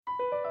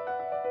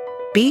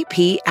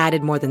BP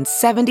added more than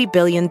 $70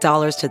 billion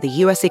to the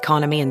U.S.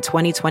 economy in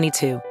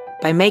 2022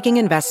 by making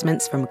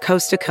investments from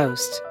coast to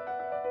coast.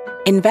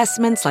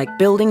 Investments like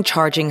building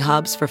charging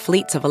hubs for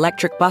fleets of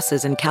electric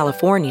buses in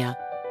California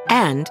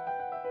and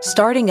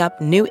starting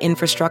up new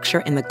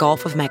infrastructure in the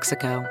Gulf of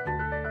Mexico.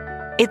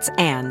 It's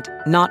and,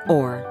 not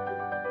or.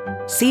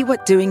 See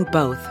what doing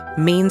both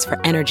means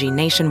for energy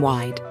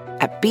nationwide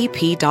at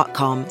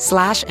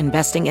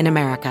bp.com/investing in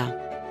America.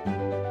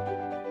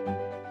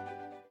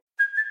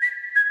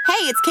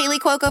 Hey, it's Kaylee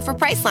Cuoco for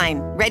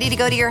Priceline. Ready to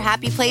go to your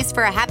happy place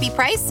for a happy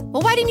price?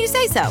 Well, why didn't you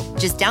say so?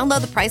 Just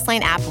download the Priceline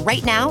app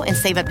right now and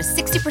save up to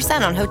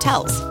 60% on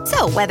hotels.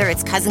 So whether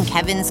it's Cousin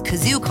Kevin's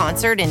Kazoo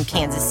Concert in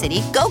Kansas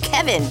City, go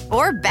Kevin,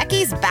 or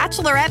Becky's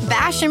Bachelorette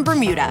Bash in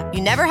Bermuda,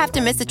 you never have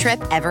to miss a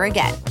trip ever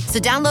again. So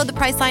download the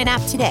Priceline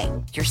app today.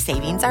 Your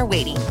savings are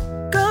waiting.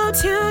 Go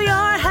to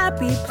your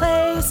happy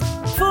place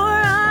for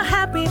a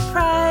happy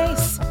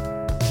price.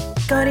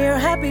 Go to your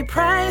happy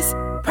price,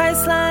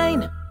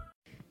 Priceline.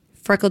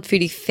 Freckled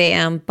Foodie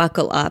fam,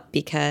 buckle up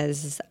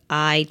because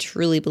I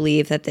truly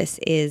believe that this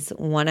is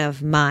one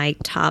of my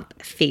top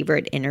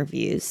favorite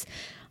interviews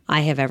I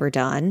have ever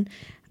done.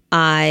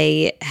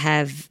 I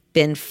have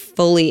been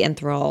fully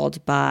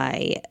enthralled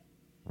by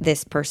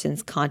this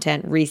person's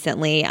content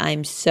recently.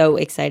 I'm so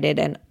excited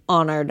and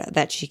honored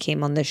that she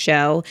came on the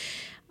show.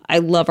 I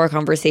love our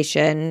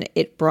conversation.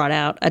 It brought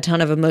out a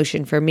ton of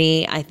emotion for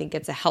me. I think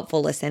it's a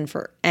helpful listen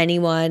for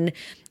anyone.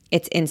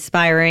 It's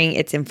inspiring.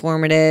 It's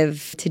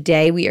informative.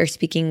 Today, we are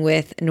speaking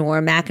with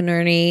Nora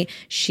McInerny.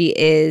 She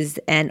is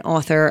an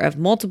author of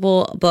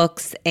multiple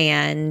books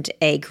and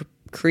a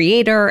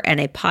creator and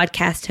a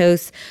podcast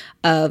host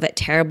of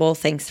Terrible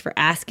Thanks for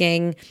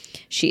Asking.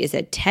 She is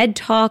a TED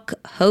Talk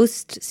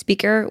host,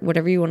 speaker,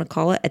 whatever you want to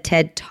call it, a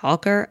TED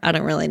Talker. I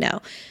don't really know.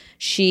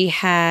 She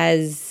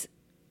has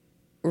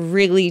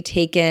really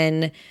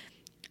taken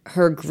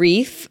her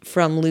grief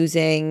from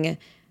losing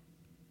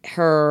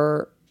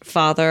her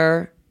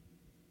father,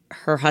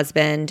 her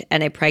husband,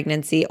 and a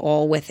pregnancy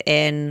all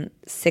within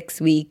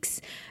 6 weeks,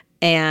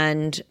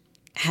 and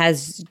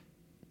has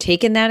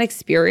taken that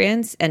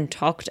experience and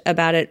talked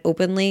about it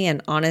openly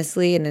and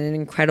honestly in an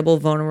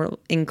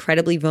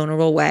incredibly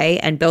vulnerable way,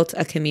 and built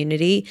a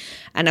community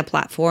and a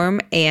platform.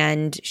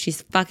 And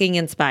she's fucking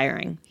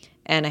inspiring.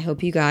 And I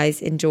hope you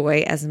guys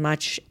enjoy as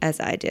much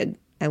as I did.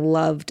 I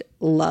loved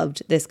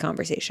this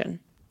conversation.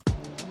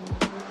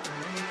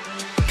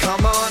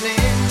 Come on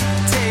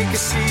in, take a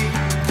seat,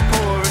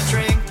 pour a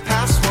drink.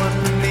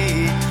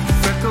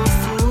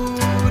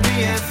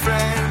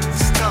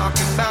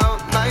 Talking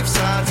about life's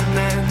odds and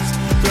ends.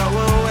 Throw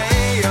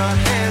away your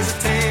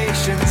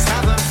hesitations.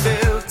 Have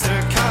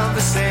unfiltered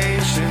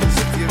conversations.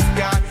 If you've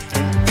got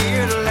an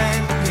ear to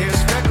lend,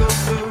 here's Freckled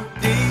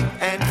Foodie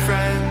and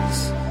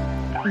friends.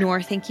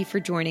 Nora, thank you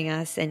for joining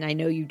us. And I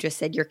know you just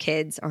said your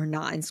kids are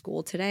not in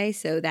school today,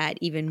 so that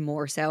even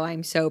more so.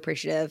 I'm so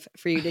appreciative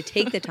for you to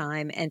take the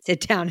time and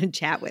sit down and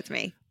chat with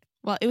me.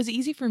 Well, it was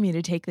easy for me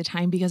to take the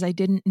time because I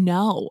didn't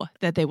know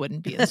that they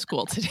wouldn't be in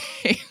school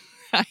today.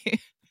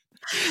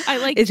 I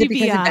like Is to it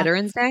because of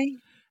Veterans Day?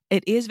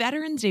 It is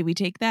Veterans Day. We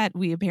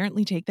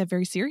apparently take that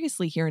very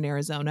seriously here in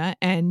Arizona,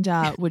 and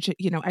which,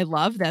 I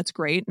love. That's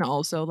great. And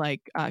also,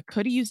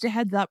 could have used a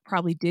heads up,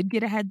 probably did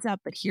get a heads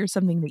up, but here's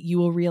something that you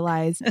will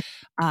realize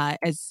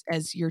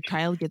as your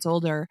child gets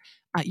older,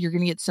 you're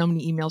going to get so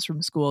many emails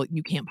from school,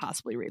 you can't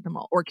possibly read them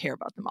all or care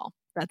about them all.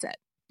 That's it.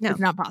 No, it's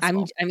not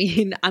possible.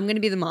 I'm going to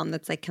be the mom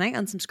that's like, can I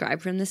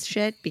unsubscribe from this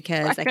shit?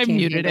 Because I can't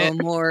handle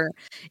more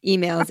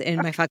emails in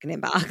my fucking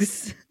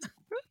inbox.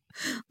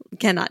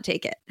 Cannot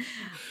take it.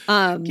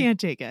 Can't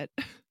take it.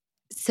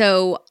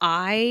 So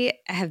I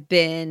have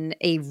been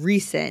a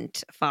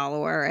recent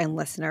follower and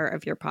listener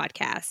of your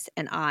podcast,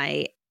 and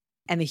I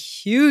am a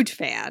huge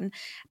fan.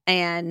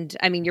 And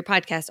I mean, your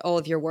podcast, all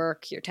of your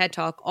work, your TED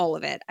Talk, all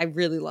of it. I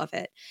really love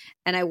it.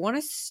 And I want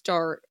to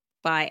start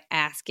by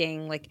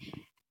asking,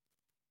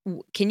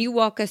 can you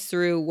walk us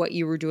through what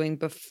you were doing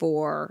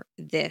before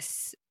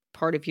this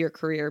part of your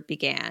career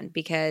began?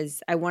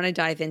 Because I want to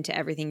dive into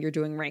everything you're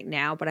doing right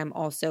now, but I'm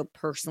also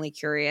personally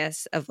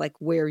curious of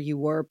where you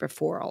were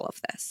before all of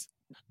this.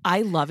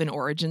 I love an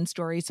origin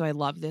story. So I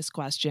love this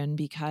question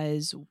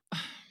because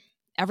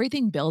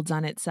everything builds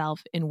on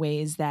itself in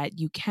ways that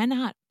you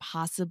cannot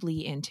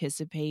possibly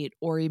anticipate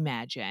or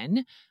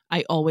imagine.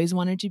 I always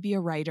wanted to be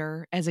a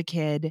writer as a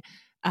kid.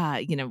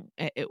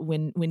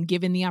 When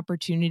given the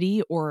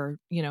opportunity or,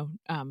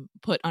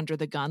 put under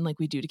the gun like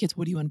we do to kids,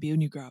 what do you want to be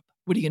when you grow up?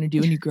 What are you going to do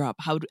when you grow up?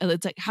 How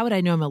would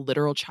I know I'm a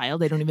literal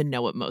child? I don't even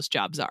know what most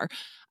jobs are.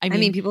 I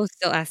mean, people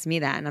still ask me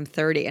that, and I'm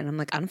 30 and I'm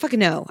like, I don't fucking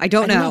know. I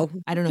don't know.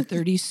 I don't know.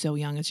 30 is so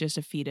young. It's just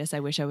a fetus. I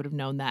wish I would have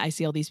known that. I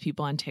see all these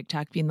people on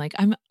TikTok being like,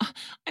 I'm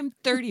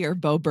 30, or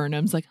Bo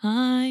Burnham's like,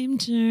 I'm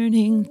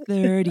turning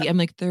 30. I'm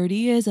like,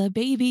 30 is a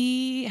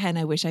baby. And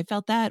I wish I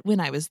felt that when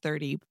I was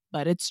 30,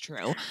 but it's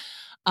true.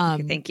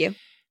 Okay, thank you.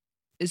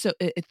 So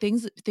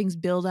things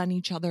build on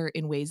each other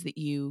in ways that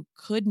you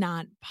could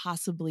not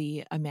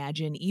possibly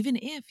imagine, even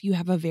if you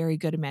have a very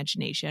good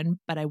imagination.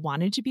 But I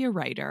wanted to be a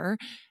writer.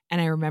 And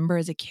I remember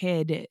as a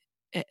kid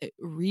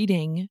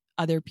reading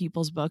other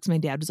people's books. My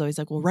dad was always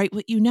like, well, write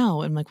what you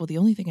know. I'm like, well, the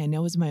only thing I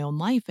know is my own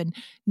life, and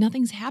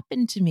nothing's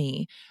happened to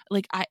me.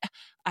 Like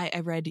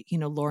I read,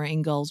 Laura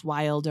Ingalls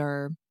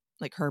Wilder,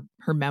 like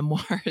her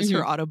memoirs,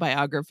 her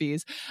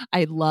autobiographies.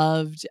 I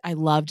loved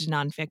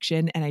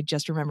nonfiction. And I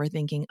just remember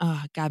thinking,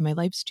 oh God, my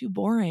life's too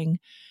boring.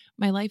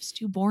 My life's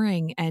too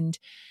boring. And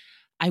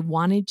I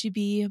wanted to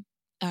be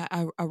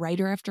a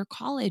writer after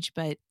college,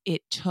 but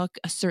it took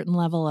a certain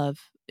level of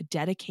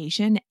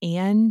dedication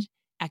and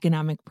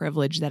economic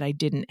privilege that I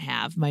didn't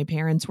have. My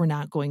parents were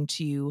not going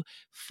to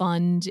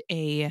fund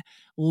a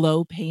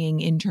low-paying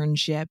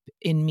internship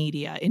in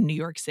media in New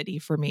York City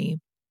for me.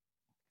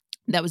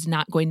 That was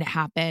not going to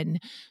happen.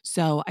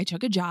 So I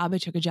took a job. I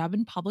took a job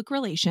in public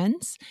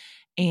relations,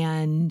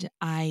 and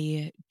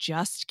I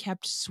just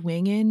kept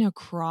swinging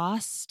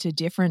across to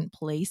different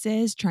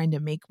places, trying to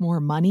make more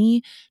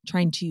money,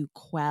 trying to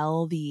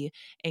quell the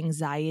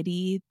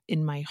anxiety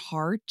in my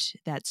heart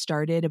that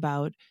started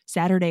about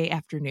Saturday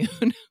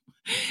afternoon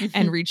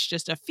and reached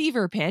just a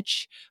fever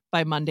pitch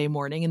by Monday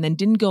morning, and then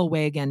didn't go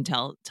away again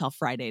till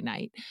Friday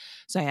night.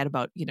 So I had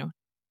about,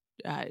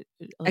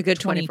 like a good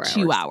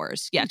 22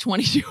 hours. Yeah,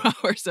 22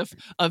 hours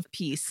of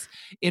peace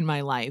in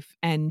my life.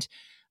 And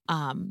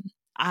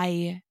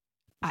I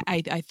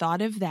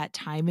thought of that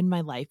time in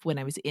my life when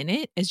I was in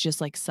it as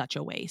just like such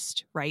a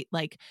waste, right?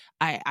 Like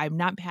I'm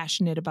not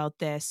passionate about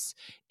this.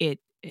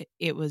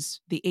 It was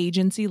the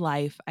agency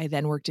life. I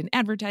then worked in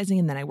advertising,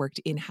 and then I worked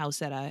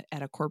in-house at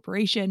a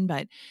corporation,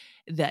 but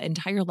the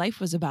entire life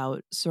was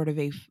about sort of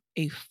a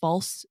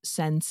false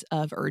sense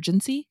of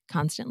urgency.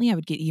 Constantly, I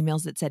would get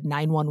emails that said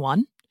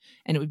 911,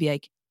 and it would be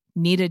like,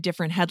 need a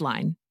different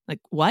headline. Like,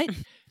 what?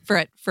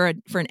 For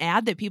an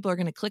ad that people are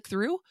going to click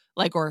through,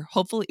 like, or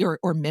hopefully,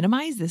 or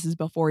minimize. This is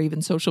before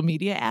even social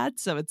media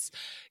ads. So it's,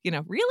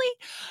 really,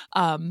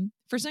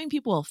 for something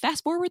people will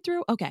fast forward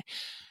through. Okay.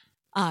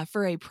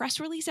 For a press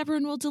release,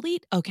 everyone will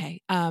delete.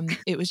 Okay.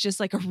 It was just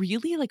like a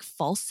really like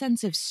false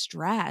sense of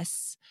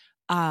stress.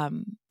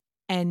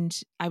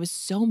 And I was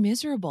so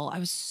miserable. I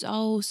was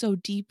so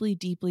deeply,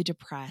 deeply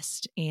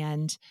depressed.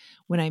 And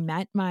when I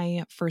met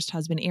my first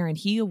husband, Aaron,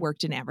 he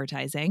worked in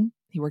advertising.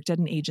 He worked at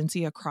an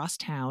agency across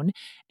town,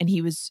 and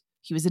he was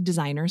a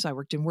designer. So I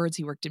worked in words.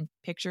 He worked in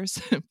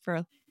pictures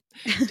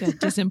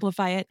to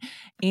simplify it.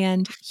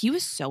 And he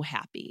was so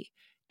happy.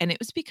 And it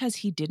was because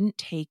he didn't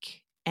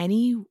take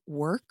any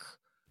work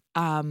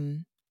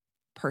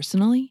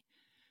personally.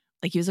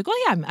 Like, he was like,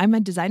 oh yeah, I'm a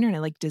designer and I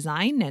like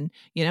design. And,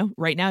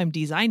 right now I'm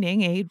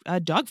designing a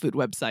dog food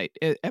website.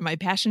 Am I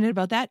passionate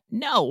about that?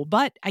 No,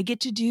 but I get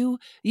to do,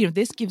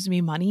 this gives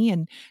me money,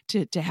 and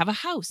to have a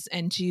house,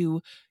 and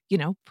to,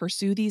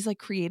 pursue these like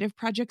creative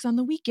projects on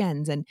the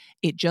weekends. And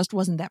it just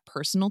wasn't that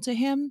personal to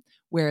him.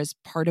 Whereas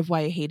part of why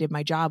I hated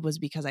my job was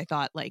because I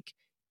thought, like,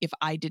 if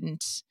I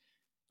didn't,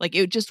 like,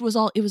 it was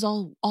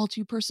all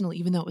too personal,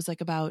 even though it was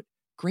like about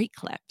great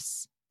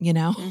clips,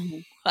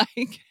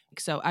 like.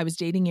 So I was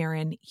dating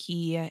Aaron.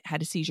 He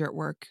had a seizure at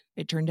work.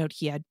 It turned out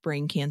he had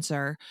brain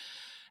cancer.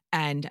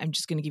 And I'm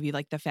just going to give you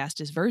like the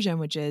fastest version,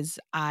 which is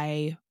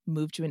I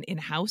moved to an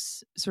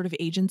in-house sort of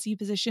agency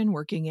position,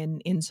 working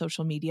in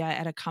social media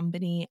at a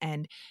company.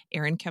 And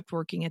Aaron kept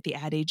working at the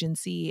ad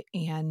agency.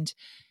 And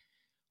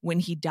when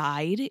he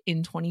died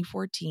in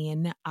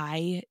 2014,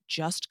 I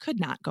just could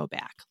not go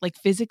back. Like,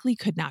 physically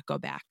could not go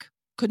back.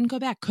 Couldn't go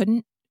back.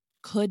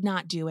 Could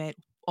not do it.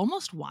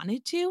 Almost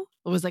wanted to.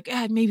 It was like,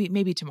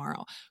 maybe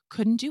tomorrow.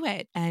 Couldn't do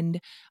it.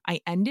 And I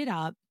ended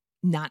up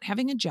not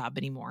having a job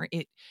anymore.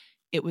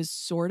 It was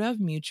sort of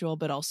mutual,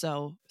 but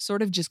also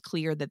sort of just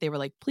clear that they were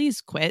like,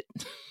 please quit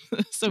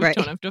so we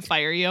don't have to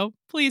fire you.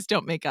 Please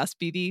don't make us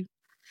be the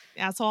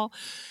asshole.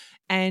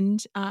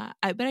 And but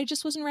I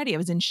just wasn't ready. I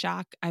was in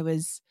shock. I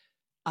was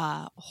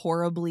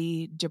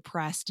horribly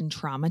depressed and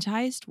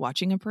traumatized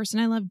watching a person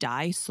I love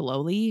die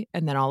slowly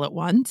and then all at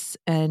once.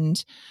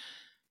 And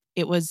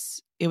it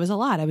was a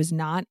lot. I was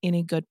not in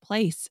a good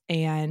place.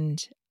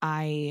 And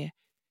I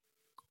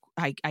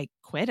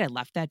quit. I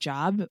left that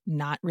job,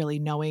 not really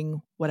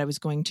knowing what I was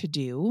going to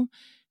do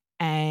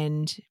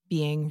and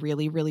being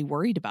really, really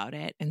worried about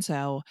it. And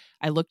so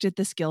I looked at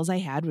the skills I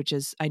had, which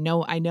is I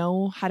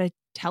know how to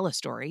tell a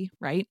story,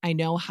 right? I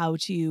know how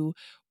to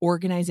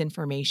organize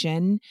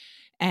information,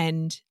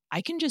 and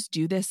I can just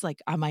do this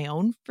like on my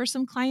own for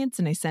some clients.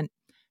 And I sent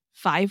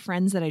 5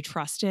 friends that I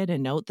trusted a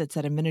note that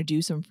said, I'm going to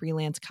do some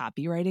freelance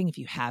copywriting. If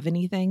you have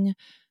anything,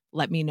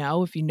 let me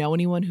know. If you know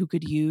anyone who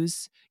could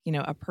use,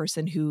 a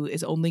person who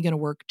is only going to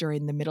work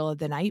during the middle of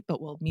the night,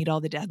 but will meet all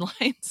the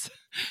deadlines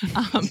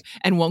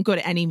and won't go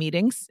to any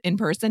meetings in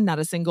person, not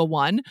a single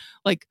one,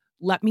 like,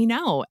 let me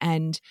know.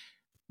 And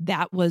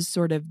that was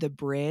sort of the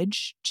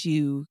bridge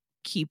to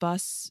keep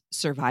us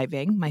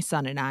surviving, my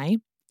son and I,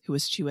 who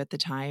was 2 at the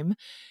time.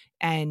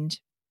 And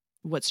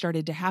what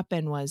started to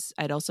happen was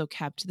I'd also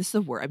kept, this is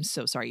the word, I'm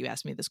so sorry you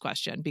asked me this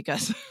question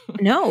because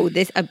no,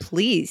 this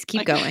please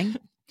keep going.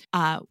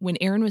 When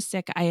Aaron was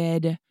sick, I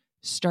had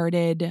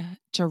started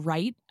to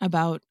write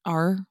about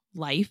our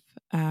life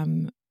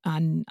on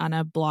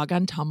a blog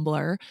on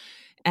Tumblr.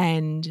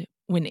 And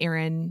when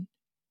Aaron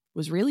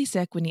was really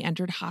sick when he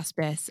entered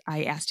hospice,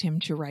 I asked him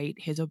to write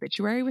his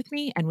obituary with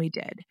me, and we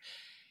did.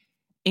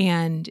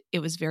 And it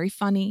was very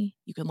funny.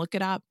 You can look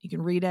it up. You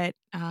can read it.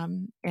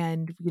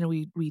 And,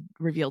 we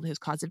revealed his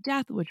cause of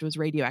death, which was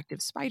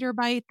radioactive spider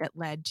bite that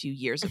led to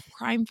years of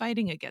crime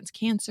fighting against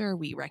cancer.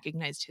 We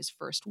recognized his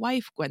first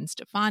wife, Gwen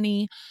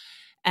Stefani.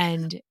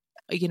 And,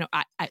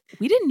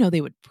 we didn't know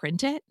they would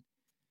print it.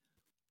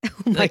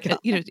 Oh my God.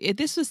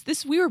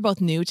 We were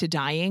both new to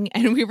dying,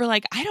 and we were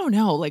like, I don't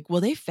know, like,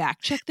 will they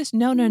fact check this?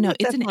 No.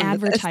 It's an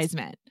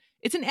advertisement.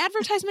 It's an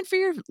advertisement for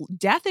your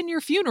death and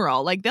your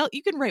funeral. Like,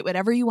 you can write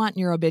whatever you want in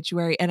your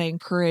obituary, and I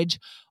encourage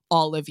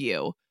all of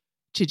you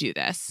to do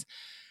this.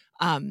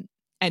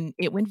 And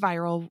it went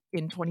viral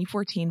in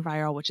 2014,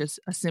 which is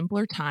a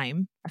simpler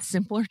time.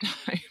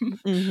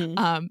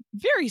 Mm-hmm.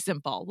 Very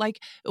simple. Like,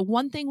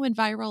 one thing went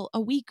viral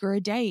a week or a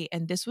day,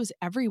 and this was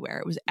everywhere.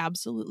 It was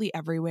absolutely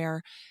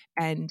everywhere.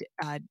 And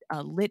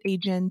a lit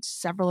agent,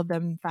 several of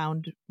them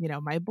found,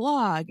 my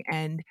blog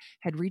and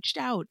had reached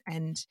out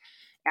and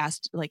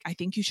asked, like, I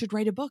think you should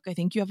write a book. I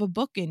think you have a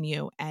book in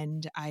you.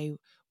 And I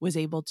was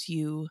able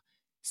to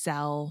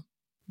sell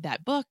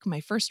that book,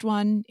 my first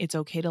one, It's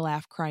Okay to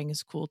Laugh, Crying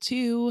is Cool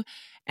Too.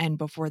 And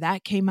before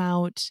that came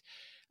out,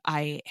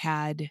 I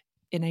had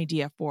an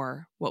idea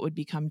for what would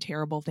become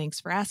Terrible Thanks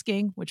for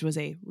Asking, which was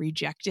a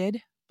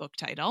rejected book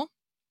title.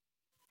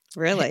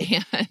 Really?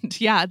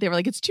 And yeah, they were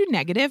like, it's too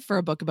negative for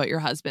a book about your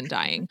husband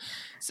dying.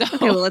 So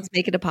Okay, well, let's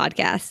make it a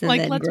podcast and like,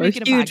 then let's grow make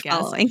it a huge podcast.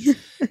 following.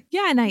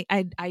 Yeah,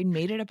 and I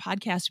made it a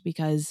podcast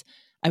because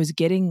I was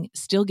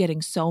still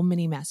getting so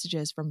many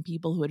messages from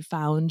people who had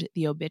found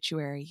the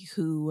obituary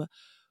who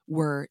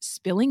were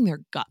spilling their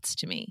guts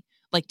to me,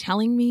 like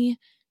telling me,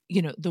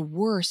 the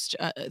worst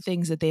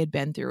things that they had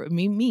been through.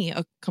 Me,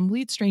 a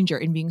complete stranger,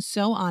 and being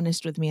so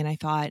honest with me. And I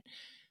thought,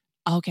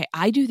 okay,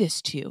 I do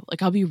this too.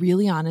 Like, I'll be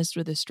really honest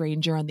with a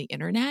stranger on the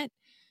internet,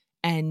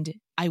 and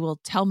I will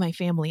tell my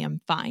family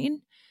I'm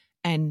fine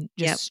and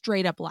just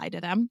straight up lie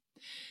to them.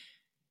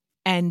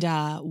 And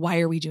why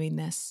are we doing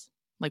this?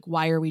 Like,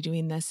 why are we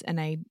doing this? And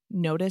I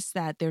noticed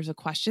that there's a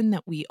question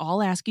that we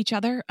all ask each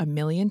other a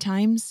million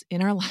times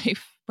in our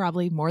life,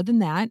 probably more than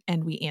that.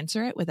 And we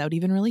answer it without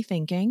even really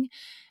thinking.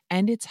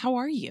 And it's, how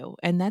are you?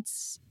 And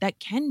that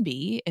can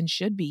be and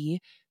should be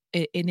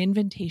an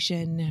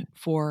invitation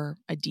for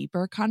a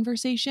deeper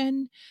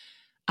conversation.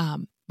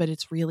 But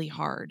it's really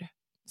hard.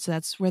 So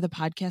that's where the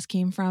podcast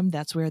came from.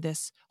 That's where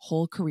this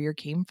whole career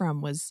came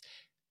from, was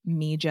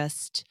me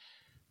just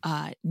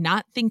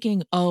not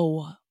thinking,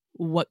 oh,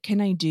 what can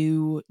I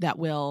do that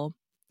will,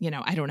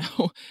 I don't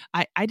know.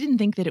 I didn't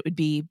think that it would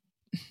be,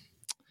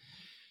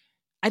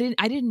 I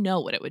didn't know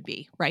what it would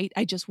be, right?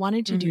 I just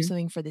wanted to do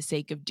something for the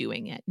sake of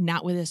doing it,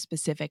 not with a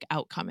specific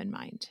outcome in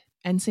mind.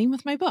 And same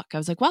with my book. I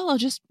was like, well, I'll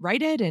just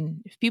write it,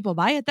 and if people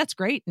buy it, that's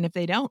great. And if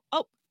they don't,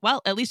 oh,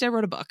 well, at least I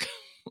wrote a book.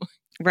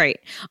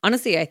 Right.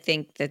 Honestly, I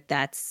think that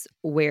that's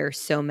where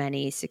so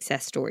many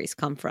success stories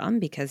come from,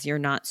 because you're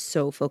not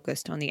so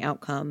focused on the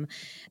outcome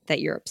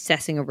that you're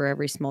obsessing over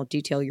every small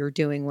detail. You're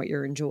doing what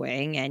you're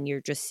enjoying, and you're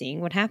just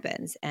seeing what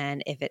happens.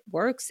 And if it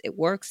works, it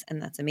works,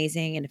 and that's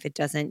amazing. And if it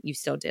doesn't, you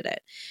still did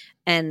it.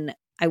 And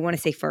I want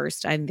to say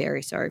first, I'm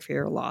very sorry for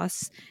your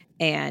loss.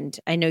 And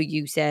I know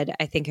you said,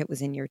 I think it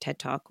was in your TED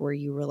Talk, where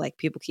you were like,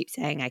 people keep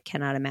saying, I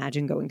cannot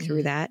imagine going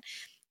through that.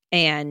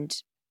 And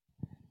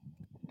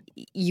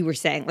you were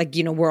saying, like,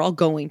 we're all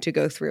going to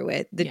go through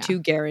it. The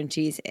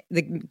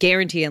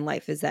guarantee in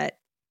life is that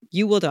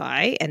you will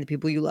die and the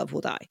people you love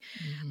will die,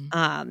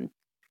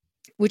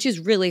 which is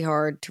really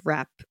hard to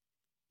wrap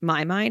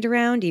my mind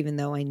around, even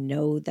though I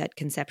know that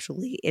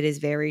conceptually it is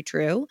very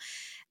true.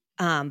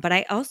 But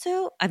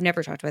I've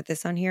never talked about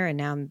this on here, and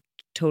now I'm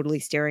totally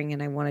staring,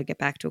 and I want to get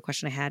back to a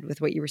question I had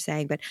with what you were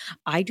saying. But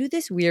I do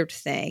this weird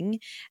thing,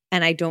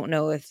 and I don't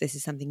know if this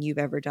is something you've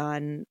ever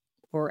done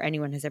or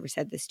anyone has ever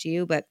said this to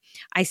you, but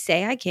I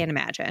say I can't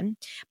imagine.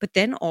 But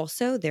then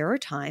also there are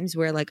times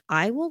where, like,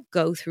 I will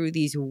go through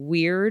these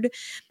weird,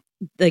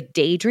 like,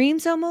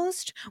 daydreams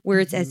almost, where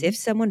it's as if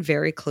someone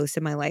very close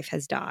in my life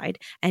has died,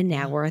 and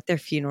now we're at their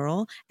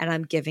funeral and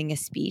I'm giving a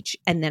speech,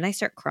 and then I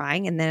start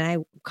crying, and then I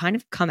kind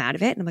of come out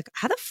of it and I'm like,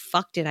 how the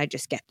fuck did I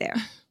just get there?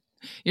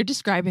 You're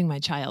describing my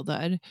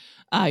childhood.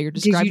 You're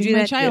describing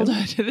my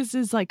childhood. This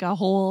is like a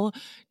whole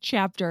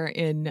chapter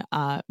in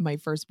my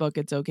first book,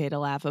 It's Okay to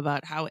Laugh,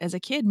 about how as a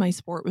kid, my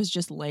sport was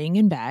just laying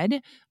in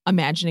bed,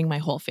 imagining my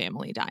whole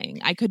family dying.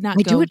 I could not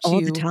do it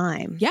all the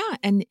time. Yeah.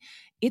 And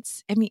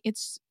it's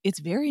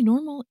very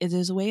normal. It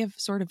is a way of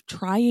sort of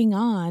trying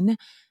on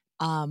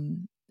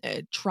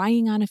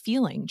a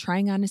feeling,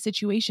 trying on a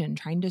situation,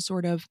 trying to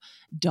sort of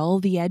dull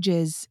the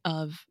edges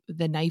of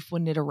the knife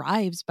when it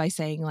arrives by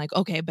saying, like,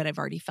 okay, but I've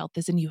already felt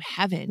this and you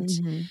haven't.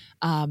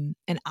 And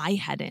I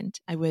hadn't.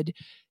 I would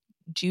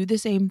do the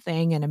same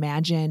thing and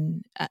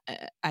imagine,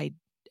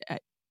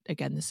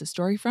 again, this is a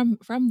story from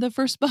the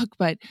first book,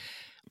 but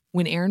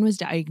when Aaron was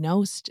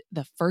diagnosed,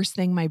 the first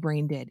thing my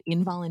brain did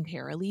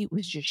involuntarily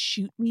was just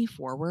shoot me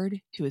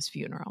forward to his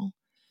funeral.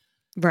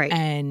 Right.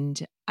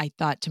 And I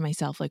thought to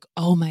myself, like,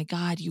 oh my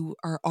God, you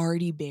are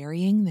already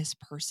burying this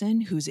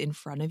person who's in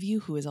front of you,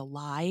 who is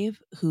alive,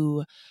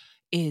 who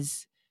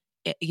is,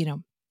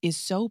 is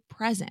so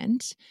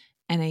present.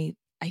 And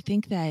I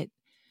think that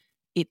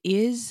it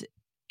is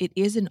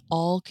an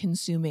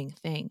all-consuming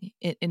thing,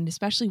 and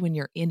especially when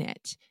you're in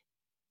it.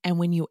 And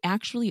when you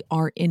actually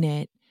are in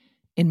it,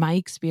 in my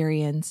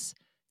experience,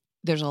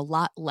 there's a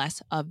lot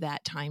less of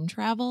that time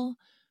travel,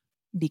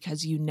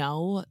 because you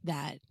know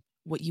that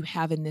what you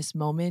have in this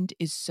moment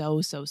is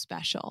so, so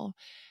special.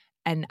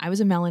 And I was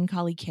a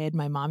melancholy kid.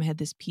 My mom had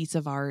this piece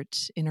of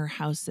art in her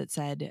house that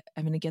said,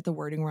 I'm going to get the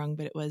wording wrong,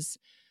 but it was,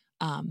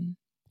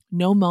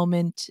 no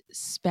moment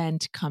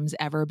spent comes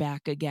ever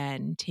back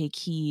again. Take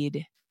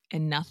heed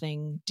and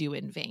nothing do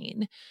in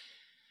vain.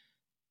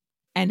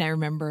 And I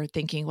remember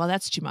thinking, well,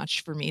 that's too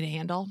much for me to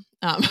handle.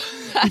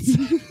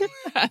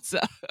 That's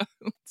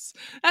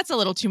a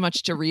little too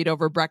much to read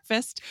over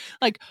breakfast.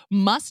 Like,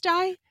 must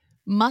I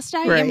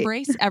Right.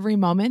 embrace every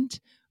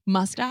moment?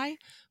 Must I?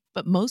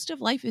 But most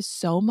of life is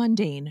so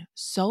mundane,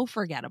 so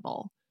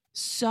forgettable,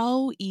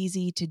 so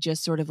easy to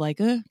just sort of like,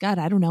 God,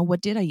 I don't know.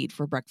 What did I eat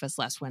for breakfast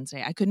last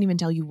Wednesday? I couldn't even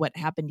tell you what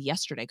happened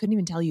yesterday. I couldn't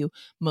even tell you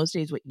most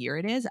days what year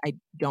it is. I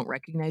don't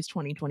recognize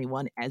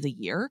 2021 as a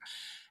year.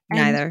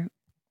 Neither.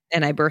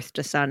 And I birthed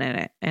a son in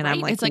it. And right? I'm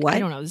like, it's like, what? I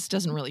don't know. This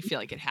doesn't really feel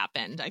like it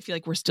happened. I feel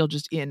like we're still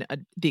just in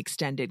the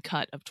extended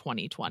cut of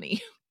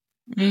 2020.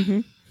 Mm-hmm.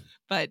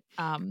 But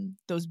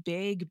those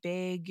big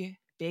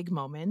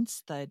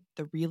moments, the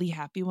really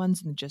happy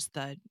ones and just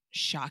the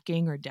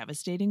shocking or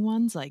devastating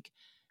ones, like,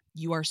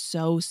 you are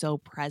so, so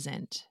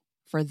present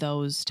for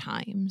those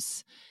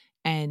times.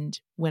 And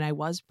when I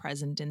was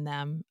present in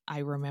them, I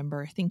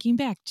remember thinking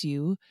back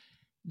to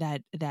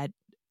that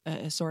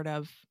sort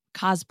of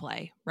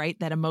cosplay, right?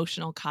 That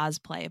emotional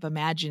cosplay of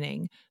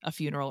imagining a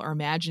funeral or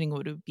imagining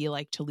what it would be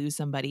like to lose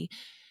somebody,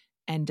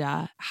 and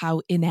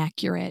how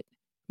inaccurate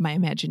my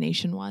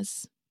imagination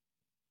was.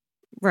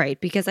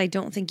 Right. Because I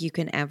don't think you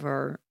can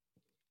ever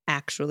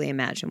actually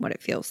imagine what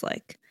it feels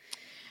like.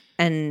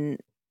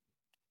 And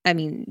I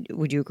mean,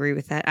 would you agree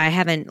with that? I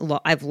haven't,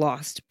 I've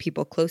lost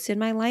people close in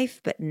my life,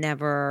 but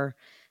never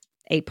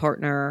a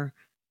partner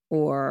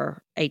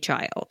or a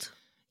child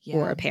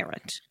or a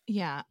parent.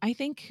 Yeah. I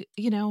think,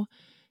 no,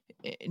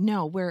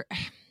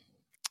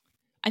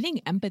 I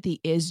think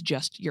empathy is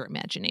just your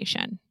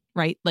imagination,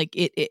 right? Like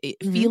it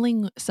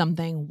feeling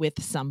something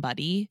with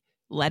somebody,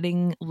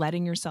 letting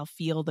yourself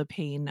feel the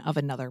pain of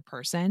another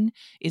person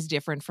is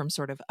different from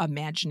sort of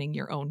imagining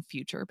your own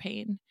future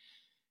pain.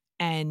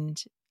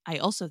 And I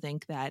also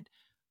think that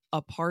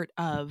a part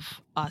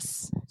of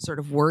us sort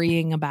of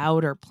worrying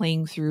about or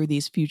playing through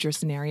these future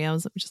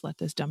scenarios. Let me just let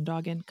this dumb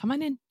dog in. Come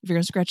on in. If you're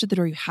going to scratch at the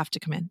door, you have to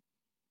come in.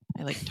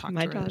 I like talk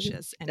My to her like dog she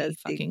has any does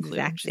the fucking clue.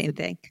 exact She's same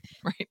thing.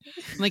 Right.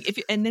 I'm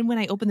like, and then when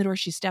I open the door,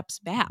 she steps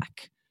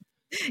back.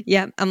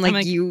 Yeah. I'm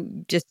like,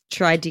 you just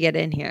tried to get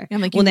in here. I'm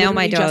like, well, now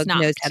my literally just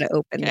dog knows knocked. how to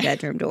open the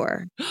bedroom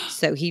door.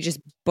 So he just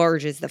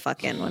barges the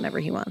fuck in whenever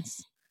he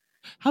wants.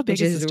 How big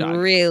which is this is dog?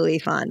 really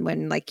fun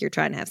when like you're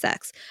trying to have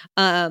sex.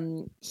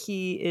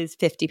 He is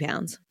 50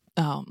 pounds.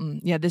 Oh,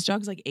 yeah. This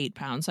dog's like 8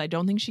 pounds. So I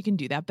don't think she can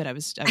do that. But I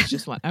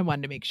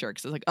wanted to make sure,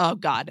 because I was like, oh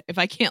God, if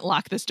I can't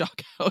lock this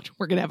dog out,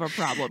 we're going to have a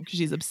problem, because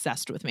she's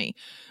obsessed with me.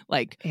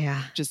 Like,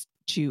 yeah, just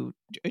too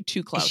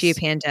close. Is she a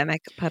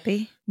pandemic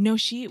puppy? No,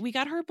 we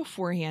got her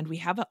beforehand. We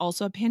have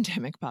also a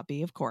pandemic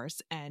puppy, of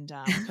course. And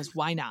because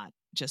why not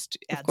just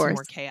add some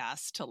more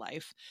chaos to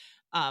life?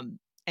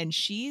 And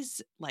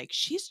she's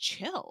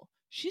chill.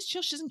 She's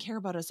chill. She doesn't care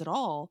about us at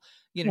all.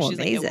 She's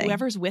amazing. Like,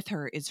 whoever's with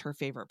her is her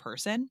favorite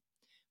person.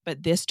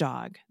 But this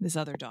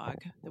other dog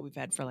that we've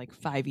had for like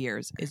 5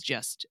 years is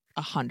just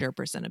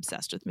 100%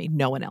 obsessed with me.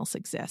 No one else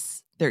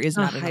exists. There is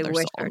not another soul in the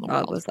world. I wish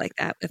our dog was like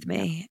that with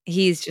me. Yeah.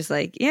 He's just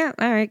like, yeah,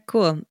 all right,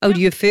 cool. Oh, do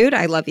you have food?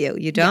 I love you.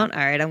 You don't?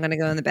 All right, I'm going to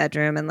go in the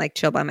bedroom and like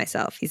chill by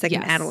myself. He's like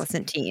an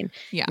adolescent teen.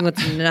 Yeah. He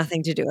wants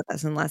nothing to do with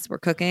us unless we're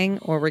cooking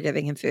or we're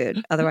giving him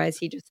food. Otherwise,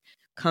 he just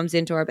comes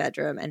into our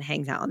bedroom and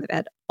hangs out on the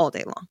bed all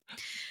day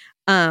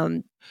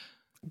long.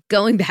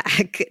 Going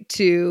back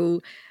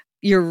to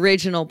your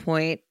original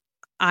point,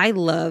 I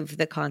love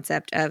the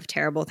concept of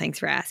terrible thanks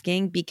for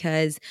asking,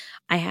 because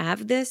I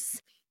have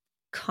this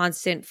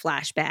constant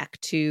flashback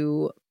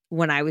to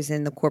when I was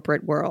in the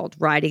corporate world,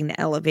 riding the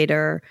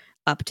elevator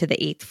up to the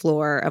 8th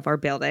floor of our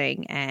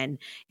building, and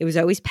it was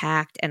always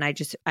packed. And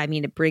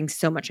it brings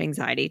so much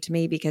anxiety to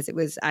me, because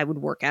I would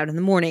work out in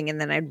the morning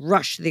and then I'd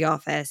rush to the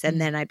office,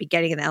 and then I'd be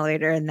getting in the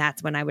elevator, and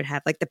that's when I would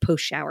have like the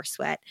post shower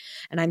sweat,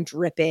 and I'm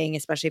dripping,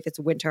 especially if it's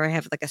winter. I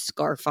have like a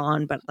scarf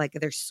on, but like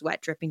there's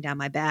sweat dripping down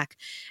my back,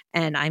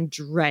 and I'm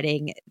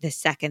dreading the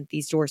second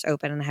these doors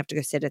open and I have to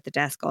go sit at the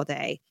desk all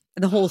day.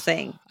 The whole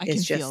thing I can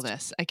feel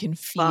this. I can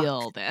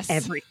feel this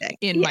everything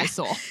in my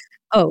soul.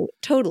 Oh,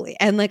 totally.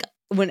 And like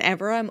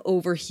whenever I'm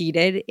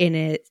overheated in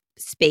a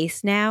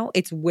space now,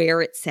 it's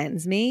where it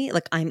sends me.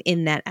 Like I'm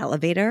in that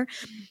elevator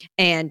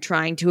and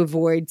trying to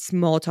avoid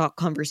small talk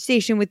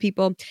conversation with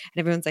people. And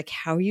everyone's like,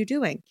 how are you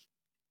doing?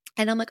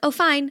 And I'm like, oh,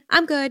 fine,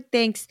 I'm good,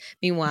 thanks.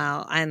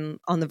 Meanwhile, I'm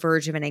on the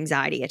verge of an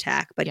anxiety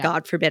attack, but Yeah.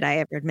 God forbid I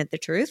ever admit the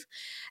truth.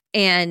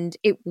 And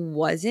it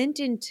wasn't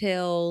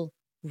until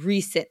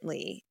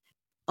recently,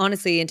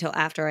 honestly, until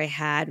after I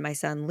had my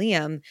son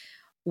Liam,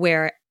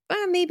 where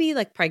maybe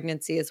like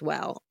pregnancy as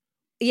well.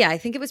 Yeah, I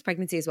think it was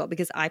pregnancy as well,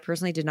 because I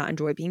personally did not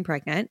enjoy being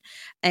pregnant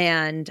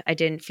and I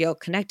didn't feel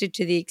connected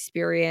to the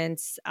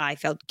experience. I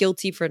felt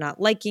guilty for not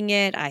liking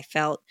it. I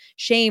felt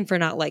shame for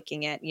not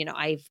liking it. You know,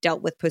 I've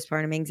dealt with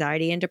postpartum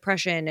anxiety and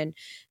depression, and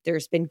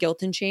there's been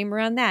guilt and shame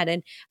around that.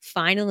 And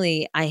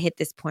finally, I hit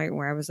this point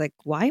where I was like,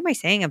 why am I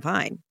saying I'm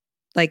fine?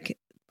 Like,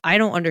 I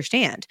don't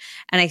understand.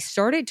 And I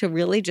started to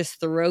really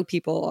just throw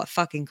people a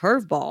fucking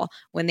curveball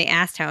when they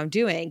asked how I'm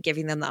doing,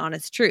 giving them the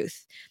honest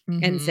truth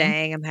and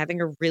saying, I'm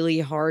having a really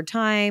hard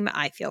time.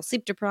 I feel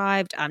sleep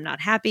deprived. I'm not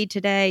happy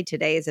today.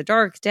 Today is a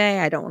dark day.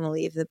 I don't want to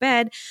leave the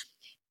bed.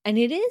 And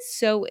it is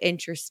so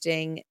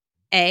interesting,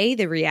 A,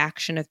 the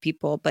reaction of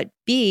people, but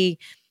B,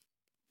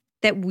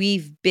 that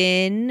we've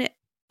been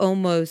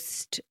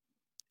almost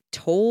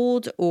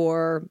told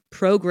or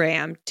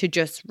programmed to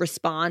just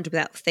respond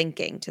without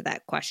thinking to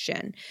that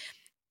question,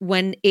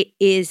 when it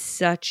is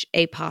such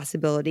a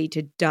possibility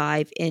to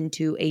dive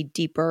into a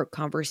deeper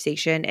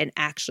conversation and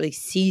actually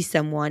see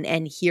someone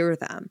and hear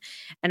them.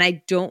 And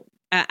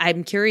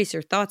I'm curious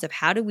your thoughts of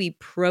how do we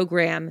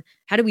deprogram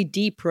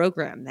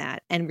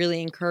that and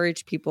really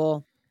encourage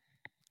people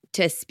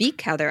to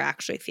speak how they're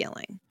actually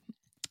feeling?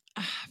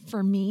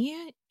 For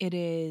me, it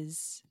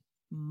is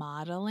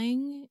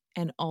modeling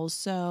and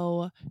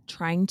also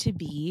trying to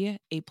be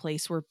a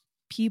place where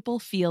people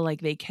feel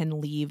like they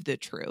can leave the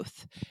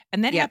truth.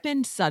 And that Yep.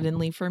 happened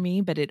suddenly for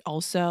me, but it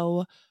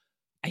also,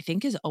 I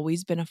think, that's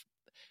always been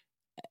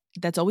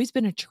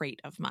a trait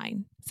of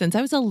mine. Since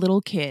I was a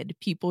little kid,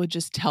 people would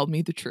just tell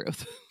me the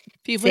truth.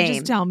 People would Same.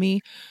 just tell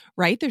me,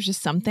 right? There's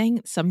just some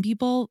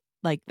people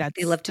like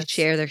They love to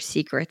share their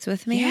secrets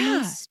with me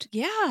almost.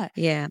 Yeah.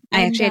 Yeah.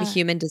 I actually had a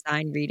human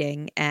design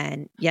reading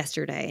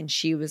yesterday, and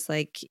she was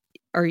like,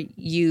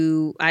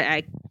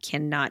 I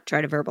cannot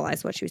try to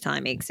verbalize what she was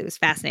telling me because it was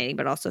fascinating,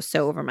 but also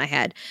so over my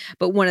head.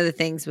 But one of the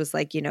things was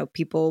like, you know,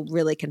 people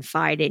really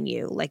confide in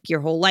you. Like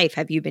your whole life,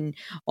 have you been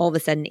all of a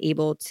sudden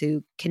able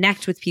to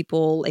connect with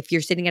people? If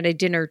you're sitting at a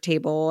dinner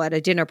table at a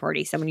dinner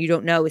party, someone you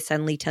don't know is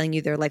suddenly telling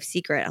you their life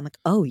secret. I'm like,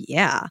 oh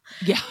yeah.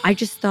 Yeah. I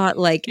just thought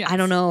like, Yes. I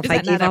don't know if Is I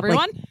that gave not up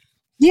everyone? like,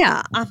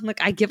 yeah, I'm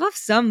like, I give off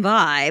some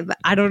vibe.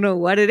 I don't know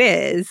what it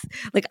is.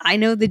 Like, I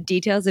know the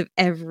details of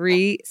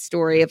every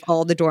story of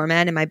all the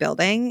doormen in my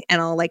building,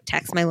 and I'll like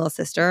text my little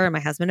sister or my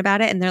husband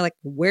about it, and they're like,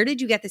 "Where did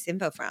you get this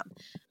info from?"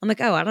 I'm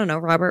like, "Oh, I don't know.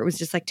 Robert was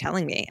just like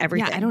telling me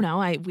everything." Yeah, I don't know.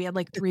 We had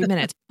like 3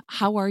 minutes.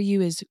 How are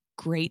you is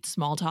great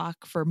small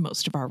talk for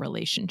most of our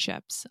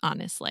relationships,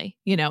 honestly.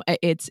 You know,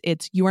 it's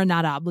you are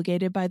not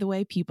obligated, by the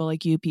way, people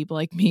like you, people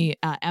like me,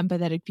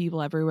 empathetic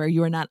people everywhere.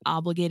 You are not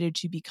obligated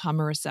to become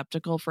a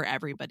receptacle for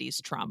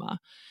everybody's trauma.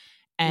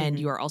 And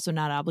you are also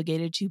not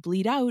obligated to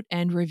bleed out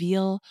and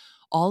reveal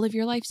all of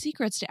your life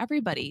secrets to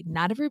everybody.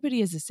 Not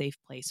everybody is a safe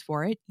place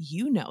for it.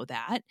 You know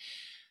that.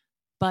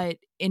 But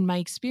in my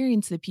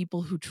experience, the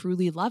people who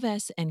truly love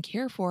us and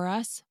care for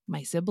us,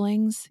 my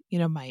siblings, you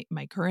know, my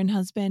current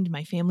husband,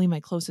 my family, my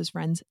closest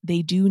friends,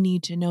 they do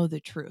need to know the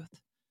truth.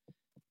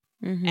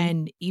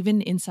 And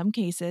even in some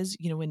cases,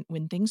 you know,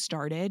 when things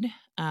started,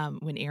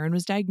 when Aaron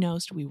was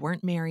diagnosed, we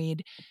weren't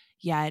married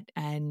yet.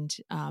 And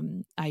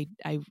I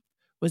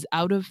was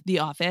out of the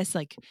office,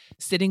 like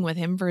sitting with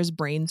him for his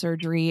brain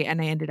surgery. And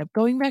I ended up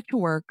going back to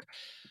work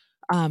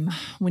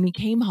when he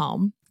came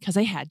home, because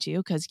I had to,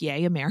 because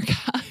yay, America.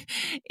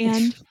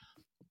 And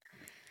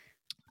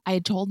I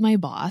had told my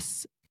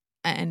boss,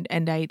 and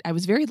I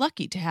was very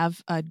lucky to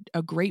have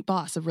a great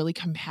boss, a really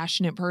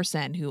compassionate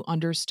person who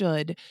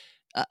understood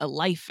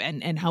life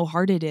and how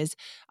hard it is.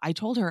 I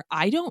told her,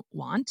 I don't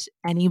want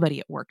anybody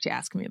at work to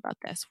ask me about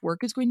this.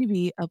 Work is going to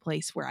be a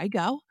place where I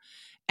go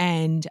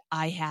and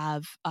I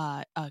have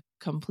a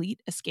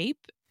complete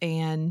escape,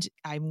 and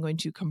I'm going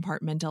to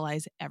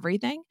compartmentalize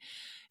everything.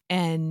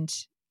 And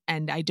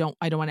I don't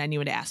want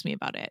anyone to ask me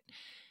about it.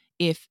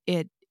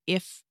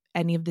 If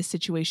any of the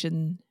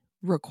situation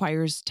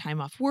requires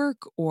time off work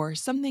or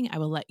something, I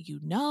will let you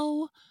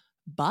know.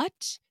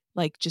 But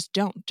like, just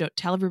don't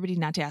tell everybody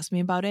not to ask me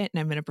about it. And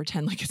I'm going to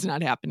pretend like it's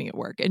not happening at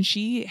work. And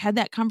she had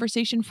that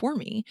conversation for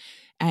me.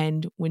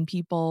 And when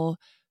people,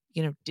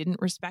 you know, didn't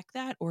respect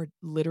that or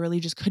literally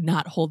just could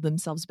not hold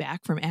themselves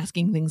back from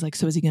asking things like,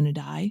 so is he going to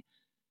die?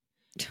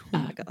 Oh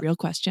my God. Real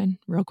question.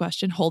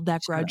 Hold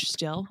that grudge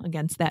still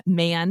against that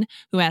man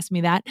who asked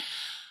me that.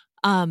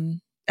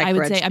 I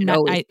would say, I'm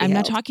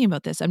not talking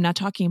about this. I'm not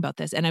talking about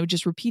this. And I would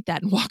just repeat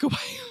that and walk away.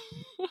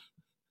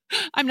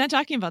 I'm not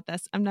talking about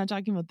this. I'm not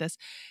talking about this.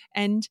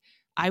 And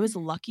I was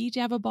lucky to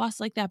have a boss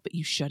like that, but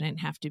you shouldn't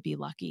have to be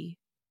lucky.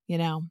 You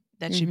know,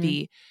 that should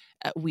be,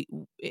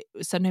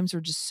 sometimes we're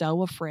just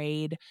so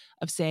afraid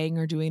of saying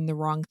or doing the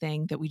wrong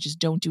thing that we just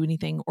don't do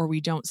anything, or we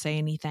don't say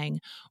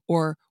anything,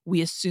 or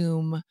we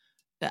assume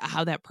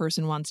how that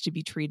person wants to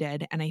be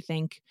treated. And I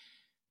think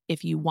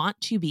if you want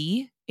to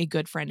be a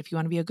good friend, if you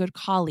want to be a good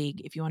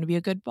colleague, if you want to be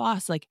a good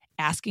boss, like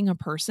asking a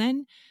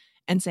person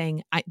and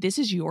saying, this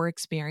is your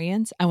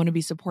experience. I want to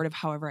be supportive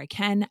however I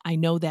can. I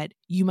know that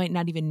you might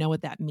not even know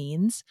what that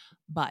means,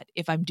 but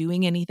if I'm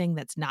doing anything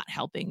that's not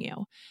helping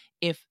you,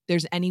 if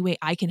there's any way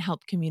I can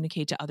help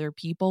communicate to other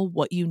people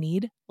what you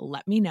need,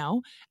 let me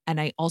know. And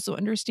I also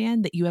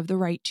understand that you have the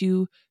right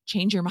to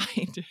change your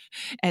mind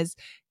as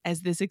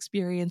this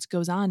experience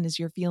goes on, as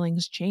your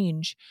feelings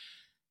change.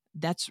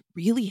 That's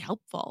really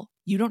helpful.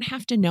 You don't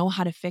have to know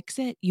how to fix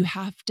it.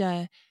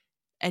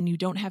 And you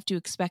don't have to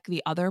expect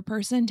the other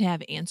person to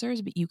have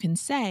answers, but you can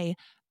say,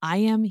 I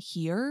am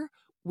here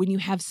when you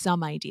have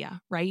some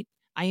idea, right?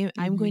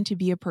 I'm going to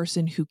be a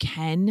person who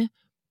can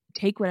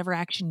take whatever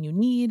action you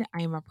need.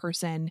 I'm a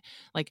person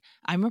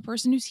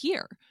who's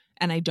here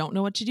and I don't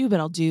know what to do, but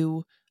I'll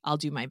do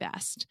my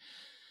best.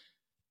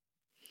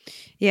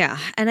 Yeah.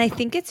 And I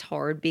think it's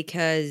hard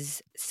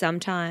because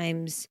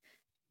sometimes,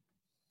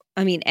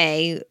 I mean,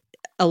 a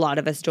lot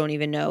of us don't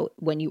even know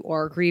when you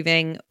are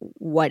grieving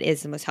what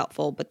is the most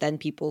helpful, but then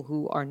people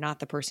who are not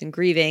the person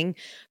grieving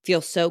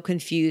feel so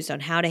confused on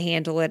how to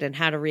handle it and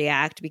how to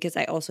react, because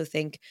I also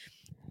think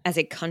as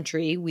a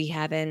country, we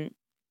haven't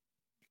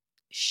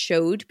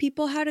showed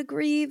people how to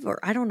grieve, or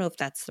I don't know if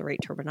that's the right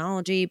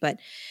terminology, but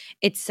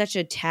it's such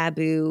a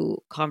taboo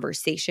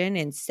conversation.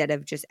 Instead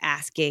of just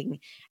asking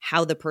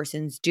how the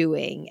person's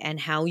doing and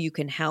how you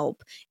can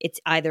help,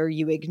 it's either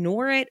you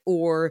ignore it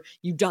or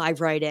you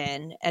dive right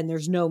in, and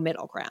there's no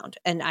middle ground.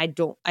 And I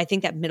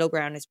think that middle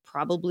ground is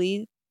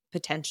probably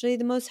potentially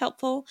the most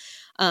helpful.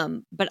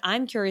 But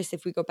I'm curious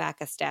if we go back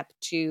a step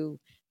to,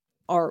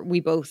 or we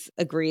both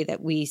agree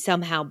that we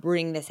somehow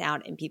bring this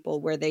out in people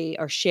where they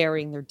are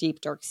sharing their deep,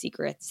 dark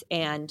secrets.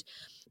 And,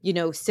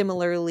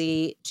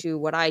 similarly to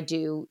what I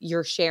do,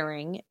 you're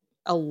sharing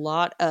a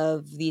lot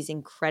of these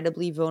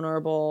incredibly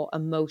vulnerable,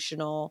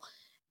 emotional,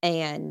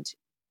 and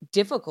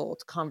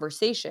difficult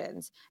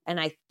conversations. And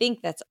I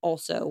think that's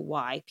also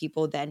why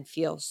people then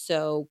feel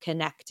so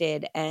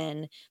connected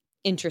and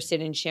interested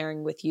in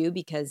sharing with you,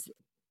 because,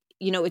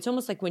 it's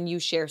almost like when you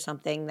share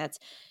something that's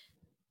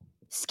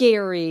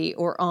scary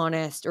or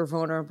honest or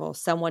vulnerable,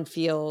 someone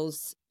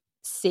feels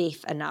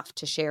safe enough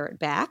to share it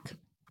back.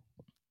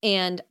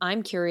 And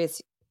I'm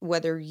curious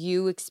whether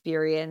you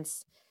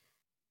experience,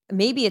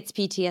 maybe it's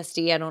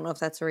PTSD, I don't know if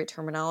that's the right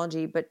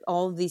terminology, but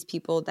all of these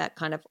people that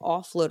kind of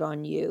offload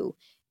on you,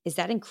 is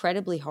that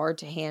incredibly hard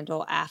to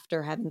handle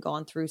after having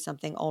gone through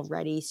something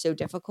already so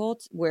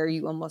difficult where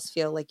you almost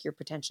feel like you're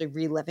potentially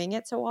reliving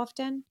it so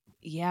often?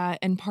 Yeah.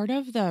 And part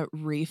of the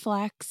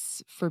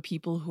reflex for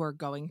people who are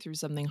going through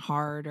something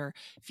hard or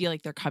feel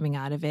like they're coming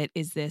out of it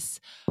is this,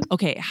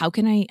 okay, how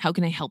can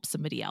I help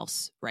somebody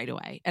else right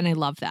away? And I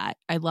love that.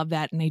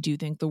 And I do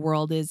think the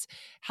world is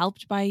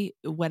helped by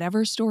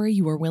whatever story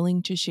you are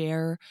willing to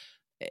share.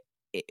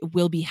 It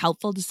will be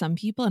helpful to some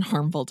people and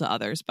harmful to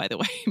others, by the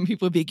way.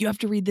 People will be like, you have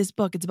to read this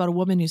book. It's about a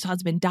woman whose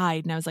husband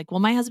died. And I was like, well,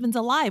 my husband's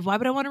alive. Why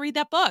would I want to read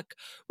that book?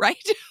 Right?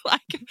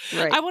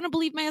 Right. I want to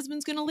believe my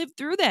husband's going to live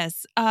through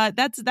this.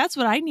 That's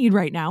what I need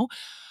right now.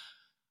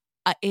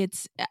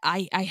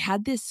 I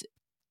had this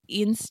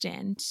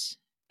instant,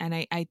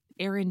 and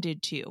Aaron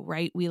did too,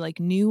 right? We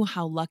knew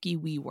how lucky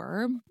we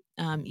were.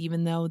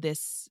 Even though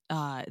this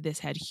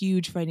had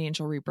huge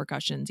financial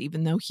repercussions,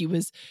 even though he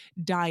was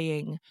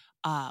dying,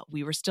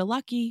 we were still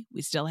lucky.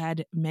 We still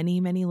had many,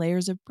 many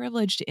layers of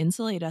privilege to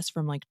insulate us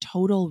from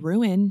total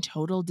ruin,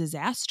 total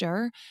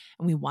disaster.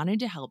 And we wanted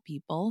to help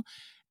people.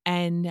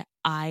 And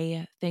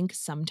I think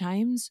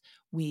sometimes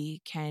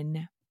we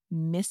can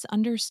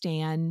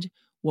misunderstand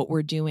what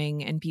we're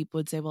doing, and people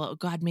would say, well, oh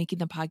God, making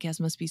the podcast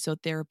must be so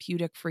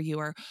therapeutic for you,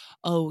 or,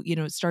 oh,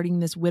 starting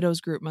this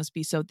widows group must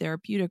be so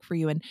therapeutic for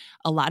you. And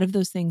a lot of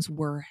those things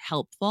were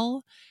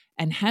helpful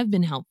and have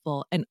been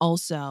helpful, and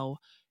also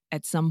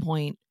at some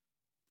point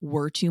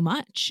were too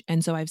much.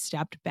 And so I've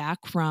stepped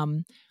back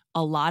from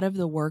a lot of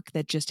the work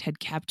that just had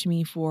kept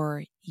me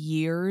for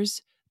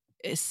years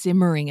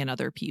simmering in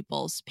other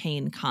people's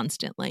pain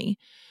constantly.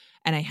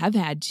 And I have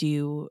had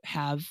to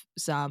have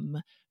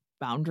some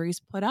boundaries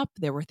put up.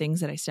 There were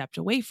things that I stepped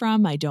away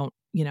from. I don't,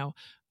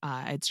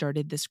 I'd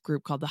started this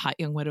group called the Hot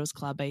Young Widows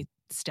Club. I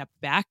stepped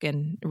back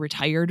and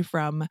retired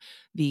from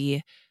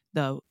the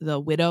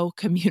widow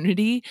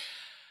community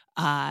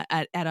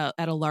at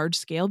a large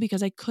scale,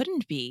 because I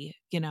couldn't be,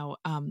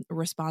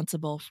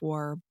 responsible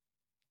for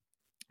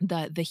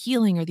the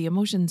healing or the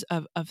emotions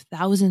of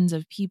thousands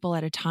of people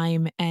at a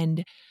time.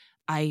 And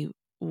I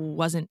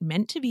wasn't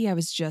meant to be. I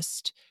was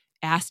just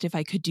asked if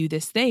I could do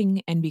this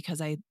thing. And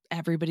because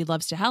everybody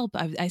loves to help,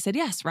 I said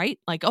yes, right?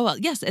 Oh, well,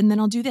 yes. And then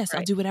I'll do this. Right.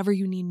 I'll do whatever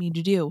you need me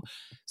to do.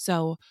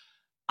 So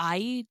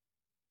I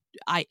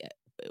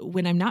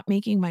when I'm not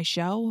making my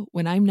show,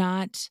 when I'm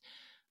not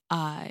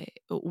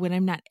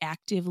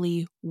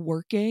actively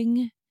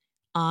working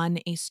on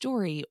a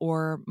story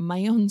or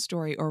my own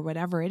story or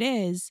whatever it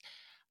is,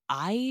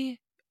 I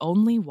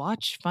only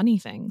watch funny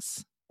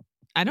things.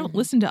 I don't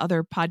listen to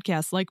other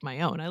podcasts like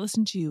my own. I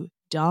listen to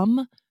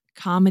dumb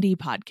comedy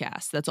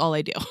podcasts. That's all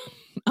I do.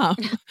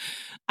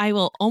 I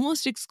will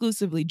almost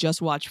exclusively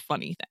just watch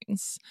funny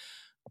things.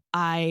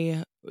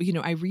 I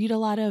read a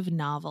lot of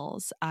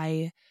novels.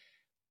 I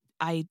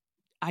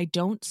I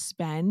don't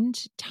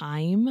spend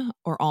time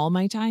or all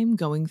my time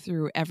going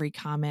through every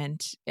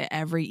comment,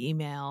 every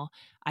email.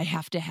 I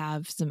have to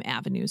have some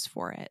avenues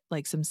for it,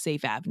 like some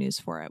safe avenues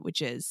for it,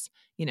 which is,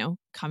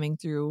 coming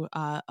through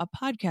a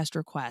podcast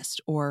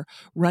request or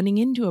running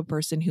into a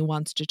person who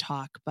wants to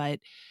talk. But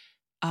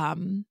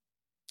um,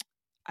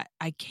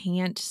 I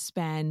can't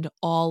spend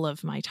all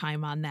of my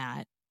time on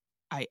that.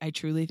 I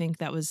truly think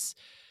that was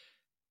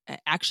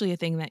actually a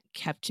thing that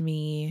kept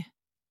me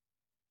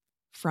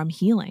from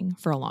healing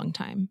for a long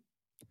time.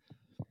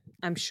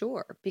 I'm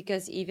sure,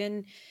 because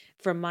even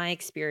from my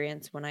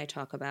experience, when I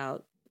talk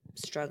about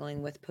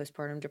struggling with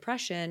postpartum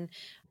depression,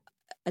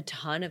 a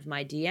ton of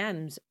my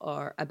DMs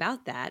are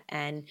about that.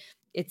 And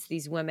it's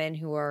these women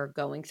who are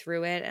going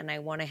through it, and I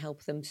want to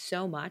help them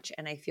so much.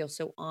 And I feel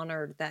so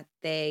honored that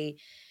they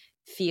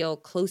feel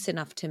close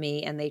enough to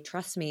me and they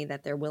trust me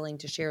that they're willing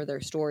to share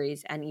their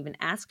stories and even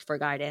ask for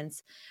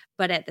guidance.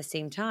 But at the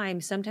same time,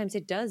 sometimes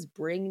it does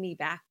bring me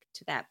back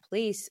to that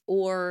place,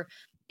 or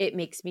it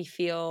makes me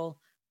feel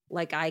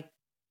like I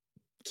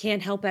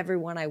can't help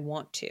everyone I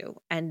want to.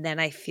 And then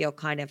I feel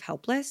kind of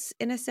helpless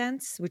in a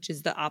sense, which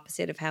is the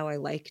opposite of how I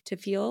like to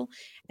feel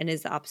and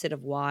is the opposite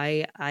of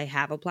why I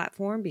have a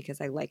platform, because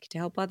I like to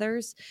help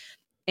others.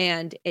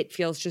 And it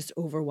feels just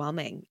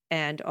overwhelming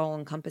and all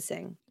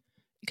encompassing.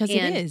 Because it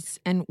And is.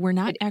 And we're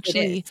not it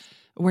is.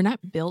 we're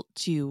not built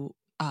to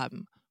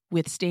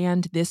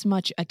withstand this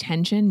much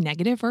attention,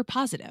 negative or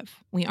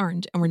positive. We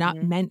aren't. And we're not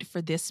meant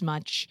for this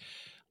much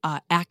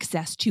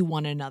access to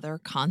one another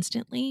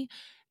constantly.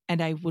 And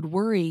I would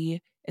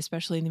worry,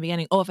 especially in the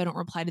beginning, if I don't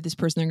reply to this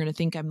person, they're going to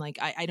think I'm like,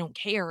 I don't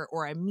care,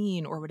 or I'm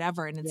mean, or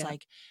whatever. And it's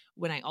like,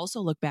 when I also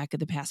look back at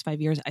the past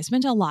 5 years, I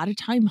spent a lot of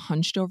time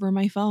hunched over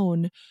my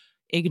phone,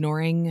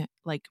 ignoring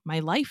like my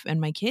life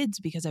and my kids,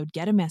 because I would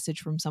get a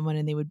message from someone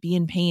and they would be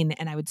in pain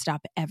and I would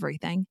stop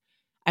everything.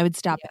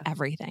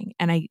 Everything.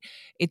 And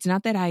it's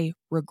not that I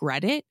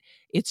regret it.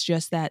 It's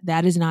just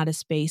that is not a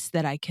space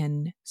that I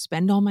can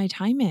spend all my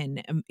time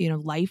in.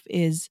 Life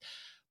is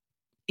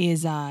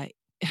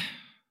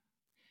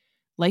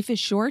life is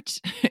short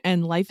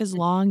and life is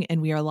long,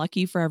 and we are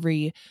lucky for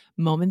every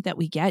moment that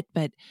we get.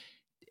 But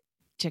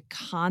to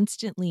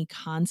constantly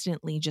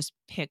just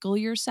pickle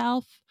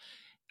yourself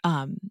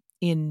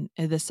in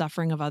the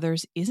suffering of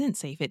others isn't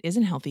safe. It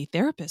isn't healthy.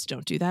 Therapists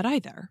don't do that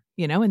either,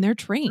 and they're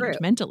trained True.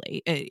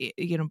 mentally.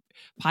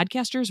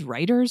 Podcasters,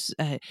 writers,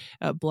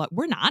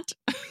 we're not.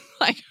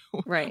 Like,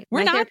 Right. we're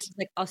My not. therapist is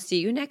like, I'll see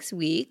you next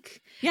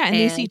week. Yeah, and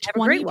they see have a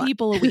great 20 one.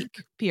 people a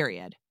week,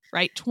 period.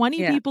 Right? 20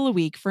 Yeah. people a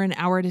week for an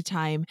hour at a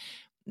time.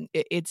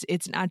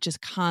 It's not just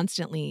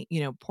constantly,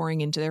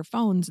 pouring into their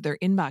phones, their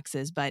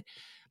inboxes. But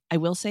I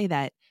will say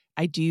that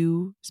I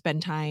do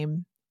spend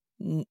time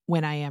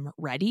when I am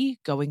ready,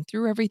 going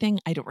through everything.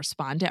 I don't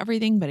respond to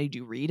everything, but I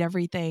do read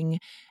everything,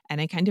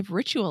 and I kind of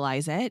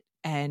ritualize it.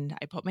 And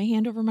I put my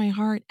hand over my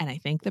heart and I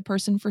thank the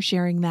person for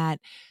sharing that.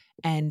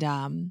 And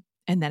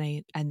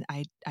then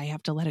I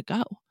have to let it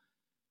go.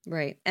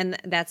 Right. And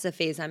that's the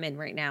phase I'm in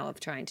right now of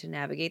trying to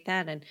navigate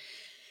that. And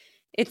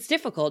it's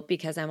difficult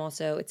because I'm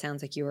also, it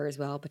sounds like you are as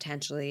well,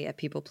 potentially a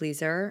people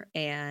pleaser.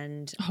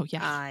 And Oh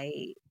yeah.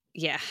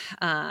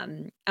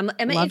 I'm an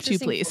Love to interesting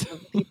please. type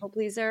of people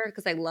pleaser,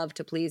 because I love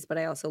to please, but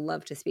I also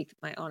love to speak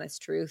my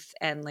honest truth,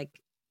 and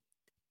like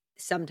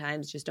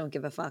sometimes just don't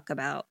give a fuck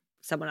about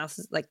someone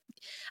else's, like,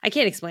 I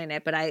can't explain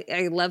it, but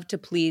I love to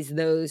please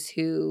those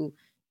who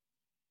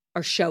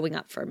are showing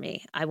up for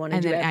me. I want to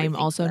And do then everything.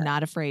 I'm also for them.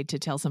 not afraid to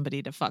tell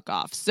somebody to fuck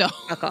off. So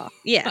Fuck off.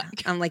 Yeah.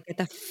 I'm like, get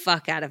the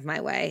fuck out of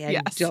my way and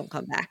Yes. don't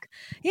come back.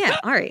 Yeah.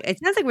 All right. It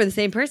sounds like we're the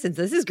same person.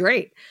 So this is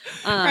great.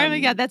 Right,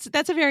 yeah, that's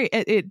a very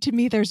to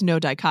me, there's no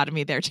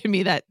dichotomy there. To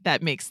me,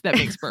 that makes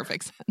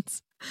perfect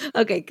sense.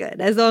 Okay, good.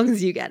 As long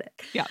as you get it.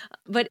 Yeah.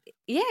 But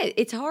yeah,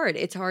 it's hard.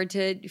 It's hard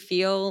to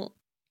feel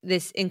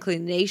this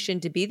inclination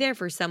to be there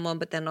for someone,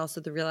 but then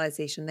also the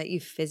realization that you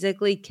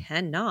physically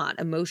cannot,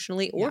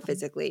 emotionally or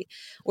physically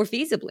or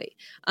feasibly.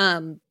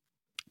 And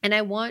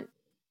I want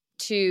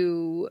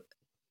to,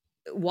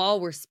 while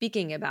we're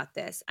speaking about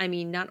this, I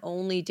mean, not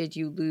only did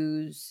you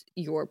lose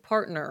your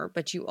partner,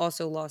 but you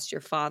also lost your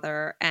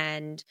father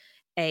and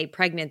a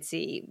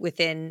pregnancy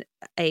within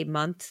a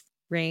month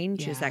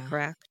range. Is that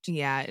correct?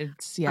 Yeah,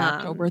 it's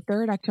October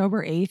 3rd,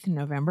 October 8th,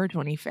 November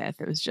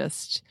 25th. It was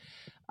just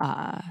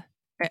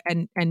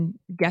and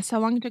guess how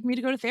long it took me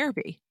to go to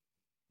therapy?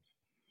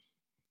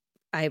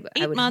 I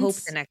 8 would months.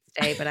 hope the next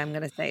day, but I'm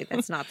going to say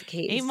that's not the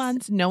case. 8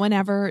 months. No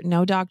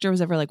doctor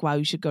was ever like, wow,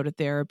 you should go to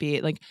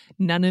therapy. Like,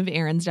 none of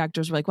Aaron's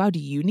doctors were like, wow, do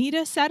you need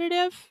a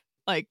sedative?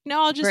 Like,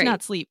 no, I'll just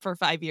not sleep for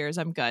 5 years.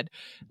 I'm good.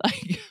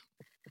 Like,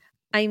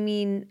 I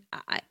mean,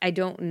 I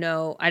don't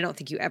know. I don't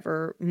think you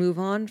ever move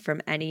on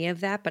from any of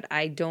that, but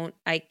I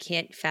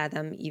can't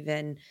fathom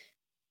even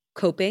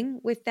coping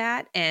with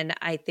that. And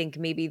I think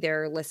maybe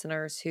there are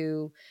listeners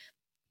who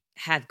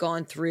have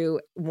gone through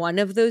one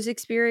of those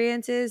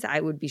experiences.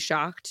 I would be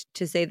shocked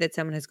to say that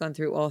someone has gone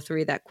through all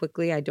three that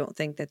quickly. I don't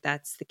think that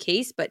that's the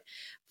case. But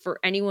for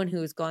anyone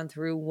who has gone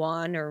through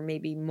one or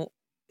maybe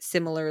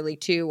similarly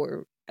two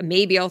or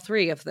maybe all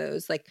three of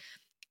those, like,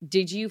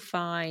 did you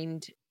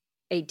find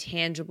a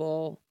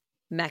tangible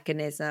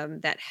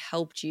mechanism that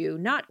helped you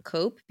not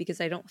cope?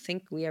 Because I don't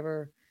think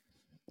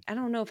I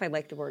don't know if I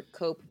like the word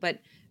cope, but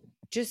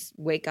just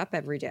wake up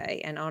every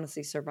day and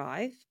honestly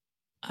survive.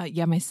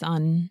 Yeah, my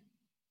son.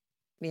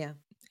 Yeah.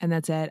 And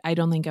that's it. I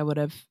don't think I would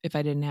have if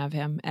I didn't have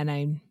him. And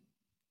I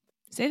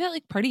say that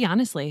like pretty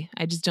honestly.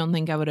 I just don't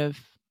think I would have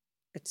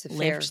It's a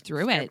lived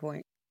through fair it.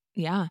 point.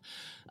 Yeah.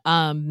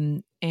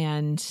 And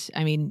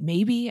I mean,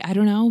 maybe, I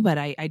don't know, but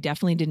I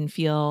definitely didn't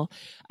feel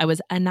I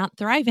was not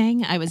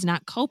thriving. I was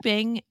not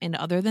coping. And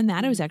other than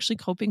that, I was actually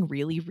coping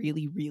really,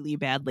 really, really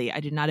badly. I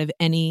did not have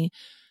I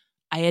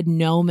had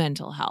no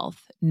mental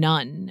health,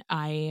 none.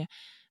 I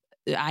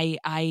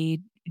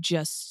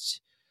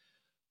just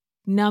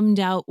numbed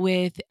out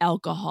with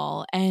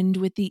alcohol and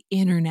with the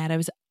internet.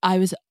 I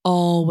was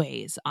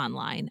always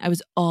online.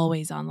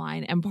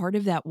 And part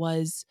of that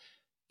was,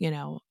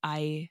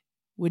 I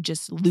would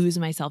just lose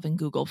myself in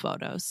Google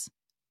Photos.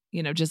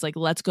 Just like,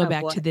 let's go Of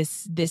back what? to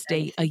this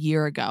date a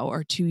year ago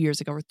or 2 years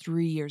ago or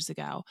 3 years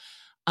ago.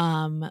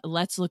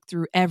 Let's look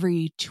through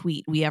every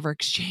tweet we ever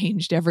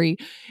exchanged, every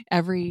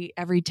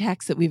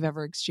text that we've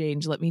ever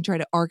exchanged. Let me try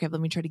to archive,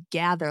 let me try to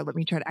gather,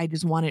 I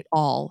just want it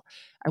all.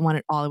 I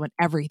want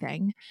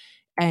everything.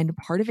 And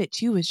part of it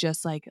too is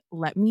just like,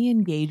 let me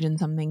engage in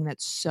something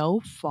that's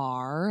so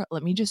far.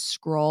 Let me just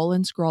scroll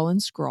and scroll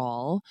and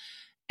scroll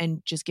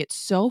and just get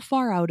so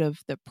far out of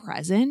the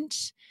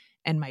present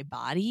and my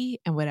body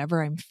and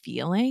whatever I'm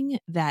feeling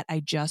that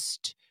I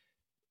just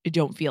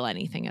don't feel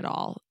anything at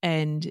all.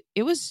 And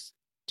it was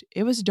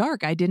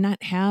dark. I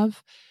didn't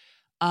have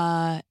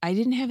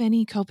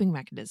any coping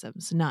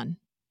mechanisms, none.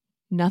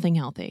 Nothing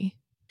healthy.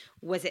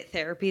 Was it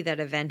therapy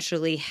that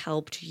eventually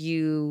helped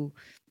you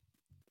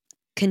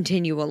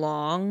continue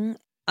along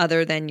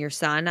other than your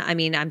son? I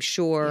mean, I'm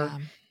sure Yeah.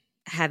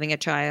 having a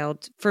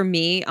child, for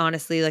me,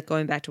 honestly, like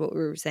going back to what we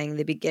were saying in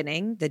the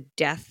beginning, the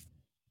death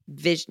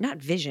not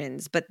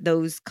visions, but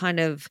those kind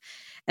of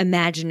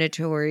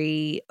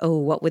imaginatory, oh,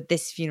 what would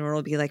this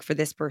funeral be like for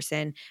this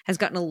person, has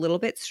gotten a little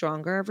bit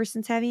stronger ever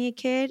since having a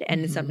kid.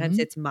 And sometimes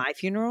it's my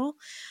funeral.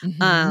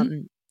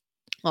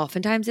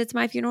 Oftentimes it's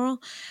my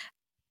funeral.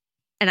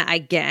 And I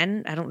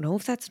don't know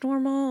if that's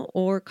normal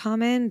or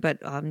common, but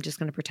I'm just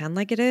going to pretend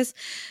like it is.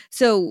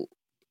 So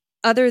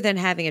other than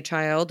having a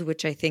child,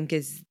 which I think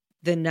is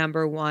the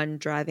number one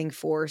driving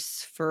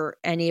force for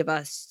any of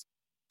us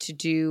to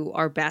do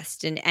our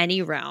best in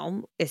any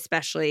realm,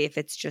 especially if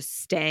it's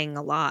just staying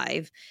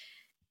alive,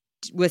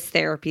 was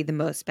therapy the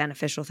most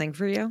beneficial thing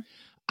for you?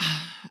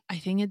 I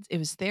think it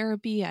was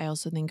therapy. I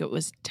also think it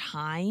was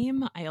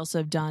time. I also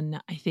have done,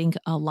 I think,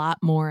 a lot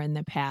more in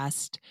the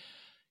past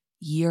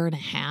year and a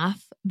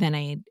half than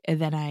I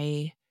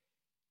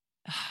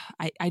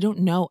don't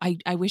know.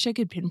 I wish I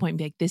could pinpoint and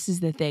be like, this is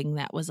the thing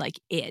that was like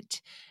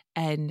it.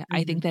 And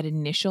I think that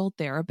initial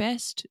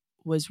therapist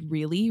was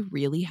really,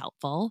 really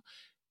helpful,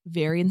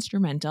 very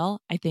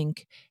instrumental. I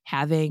think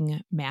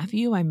having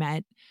Matthew, I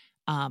met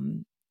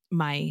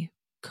my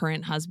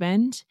current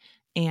husband,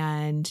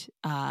 and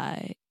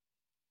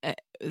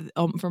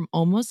from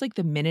almost like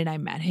the minute I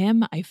met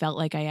him, I felt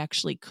like I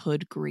actually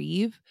could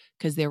grieve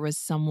because there was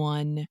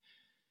someone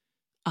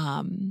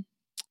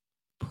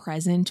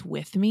present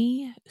with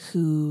me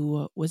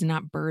who was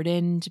not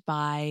burdened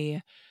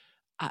by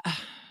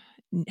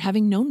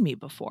having known me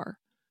before,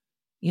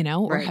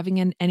 or Right.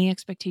 having any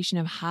expectation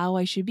of how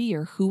I should be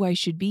or who I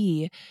should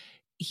be.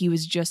 He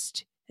was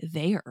just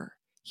there.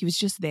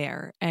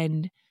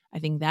 And I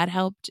think that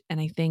helped. And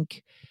I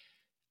think,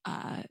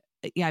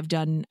 yeah, I've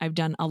done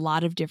a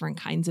lot of different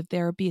kinds of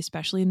therapy,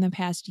 especially in the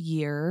past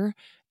year.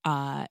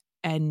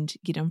 And,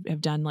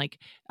 I've done like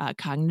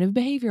cognitive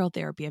behavioral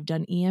therapy. I've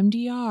done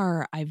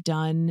EMDR. I've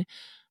done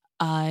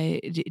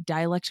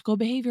dialectical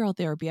behavioral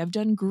therapy. I've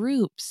done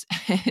groups.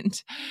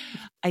 And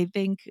I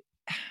think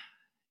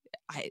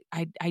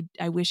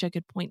I wish I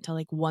could point to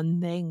like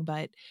one thing,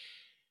 but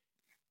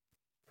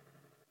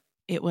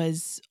it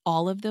was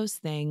all of those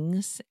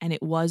things. And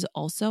it was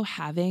also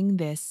having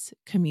this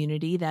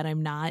community that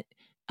I'm not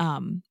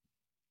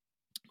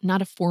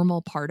a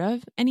formal part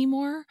of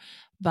anymore,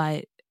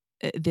 but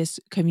this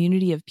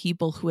community of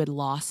people who had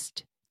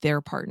lost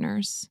their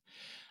partners,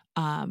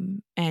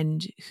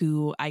 and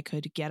who I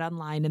could get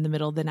online in the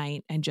middle of the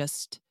night and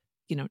just,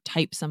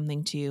 type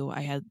something to.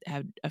 I had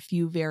a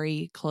few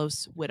very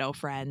close widow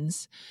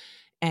friends,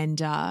 and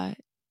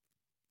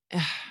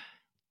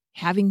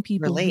having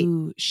people Relate.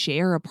 who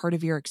share a part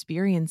of your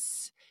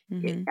experience.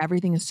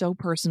 Everything is so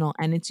personal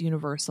and it's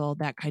universal.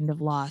 That kind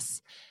of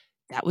loss,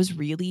 that was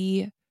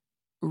really,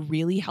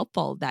 really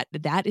helpful.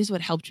 That is what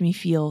helped me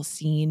feel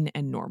seen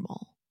and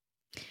normal.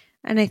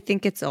 And I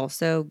think it's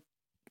also,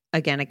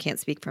 again, I can't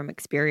speak from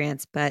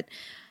experience, but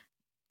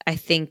I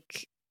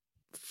think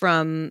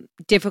from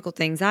difficult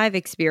things I've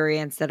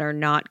experienced that are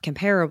not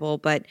comparable,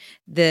 but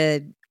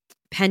the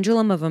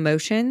pendulum of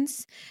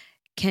emotions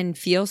can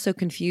feel so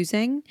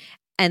confusing.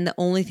 And the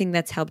only thing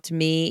that's helped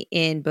me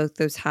in both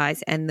those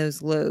highs and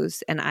those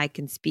lows, and I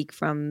can speak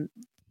from,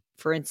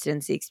 for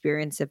instance, the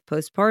experience of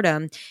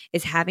postpartum,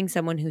 is having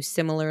someone who's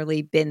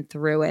similarly been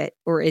through it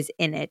or is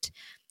in it,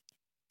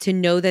 to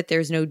know that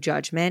there's no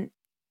judgment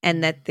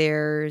and that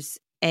there's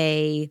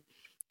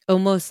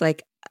almost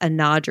like a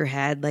nod your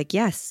head, like,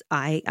 yes,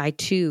 I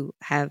too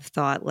have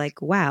thought,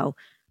 like, wow,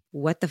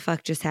 what the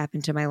fuck just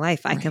happened to my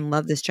life? I can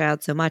love this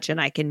child so much, and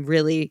I can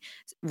really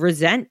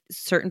resent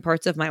certain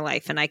parts of my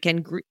life, and I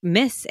can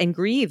miss and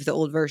grieve the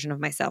old version of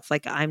myself.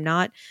 Like, I'm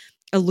not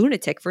a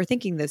lunatic for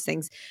thinking those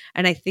things.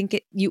 And I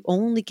think you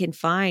only can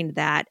find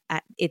that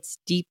at its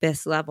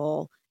deepest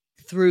level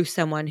through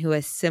someone who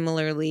has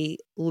similarly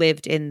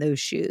lived in those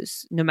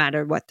shoes, no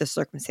matter what the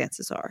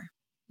circumstances are.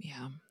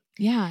 Yeah.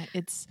 Yeah.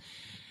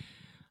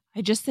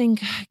 I just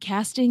think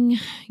casting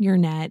your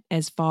net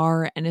as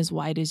far and as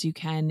wide as you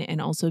can, and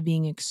also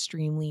being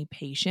extremely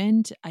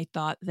patient. I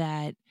thought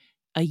that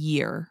a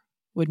year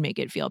would make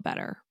it feel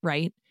better,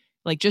 right?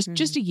 Like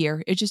just a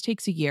year. It just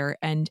takes a year.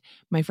 And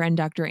my friend,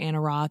 Dr. Anna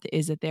Roth,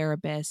 is a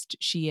therapist.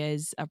 She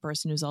is a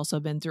person who's also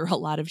been through a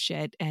lot of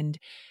shit. And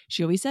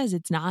she always says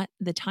it's not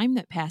the time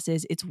that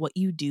passes, it's what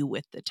you do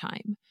with the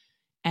time.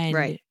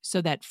 And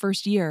so that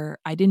first year,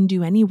 I didn't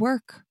do any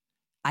work.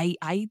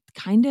 I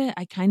kind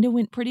of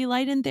went pretty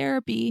light in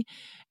therapy,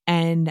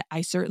 and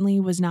I certainly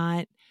was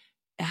not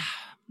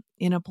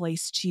in a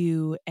place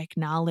to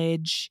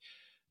acknowledge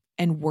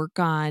and work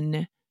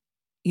on,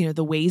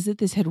 the ways that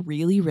this had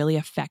really, really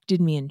affected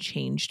me and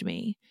changed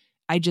me.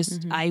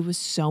 I was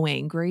so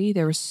angry.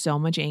 There was so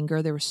much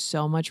anger. There was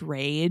so much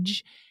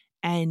rage,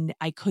 and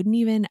I couldn't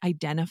even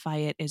identify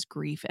it as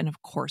grief. And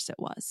of course it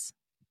was.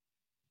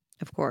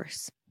 Of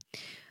course.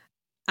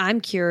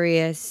 I'm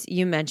curious,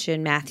 you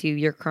mentioned Matthew,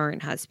 your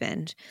current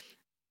husband,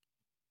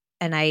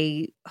 and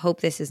I hope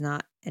this is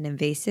not an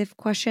invasive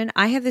question.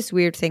 I have this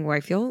weird thing where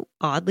I feel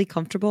oddly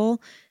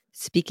comfortable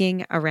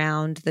speaking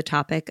around the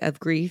topic of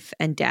grief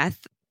and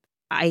death.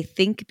 I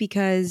think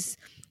because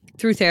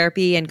through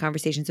therapy and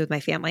conversations with my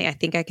family, I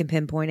think I can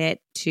pinpoint it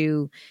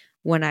to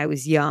when I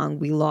was young.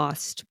 We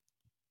lost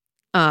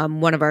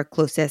one of our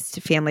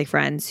closest family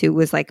friends who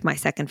was like my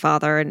second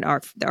father, and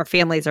our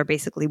families are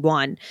basically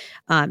one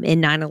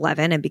in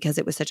 9/11. And because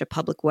it was such a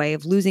public way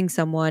of losing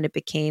someone, it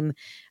became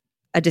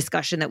a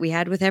discussion that we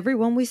had with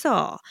everyone we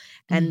saw.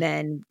 And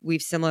then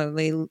we've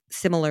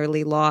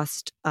similarly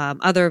lost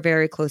other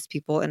very close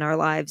people in our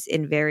lives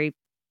in very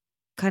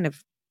kind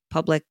of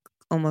public,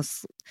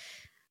 almost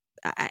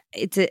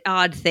it's an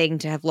odd thing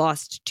to have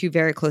lost two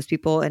very close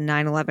people in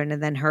 9/11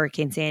 and then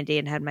Hurricane Sandy,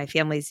 and had my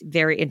families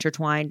very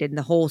intertwined in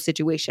the whole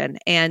situation.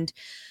 And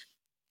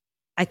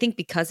I think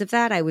because of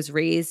that, I was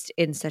raised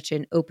in such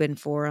an open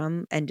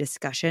forum and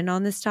discussion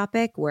on this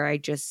topic where I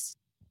just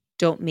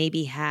don't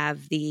maybe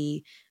have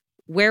the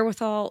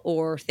wherewithal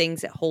or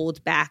things that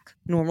hold back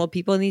normal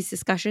people in these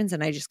discussions.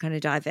 And I just kind of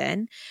dive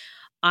in.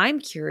 I'm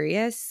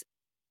curious,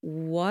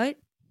 what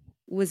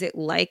was it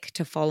like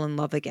to fall in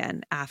love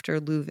again after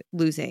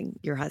losing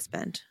your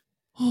husband?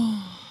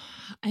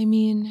 I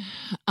mean,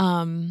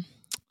 a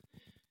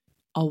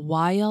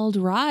wild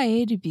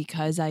ride,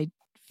 because I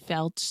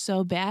felt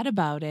so bad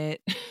about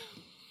it.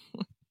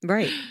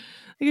 Right. Like,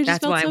 I just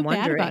That's felt why so I'm bad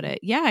wondering. about it.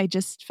 Yeah, I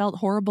just felt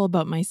horrible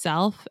about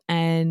myself,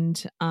 and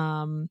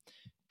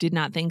did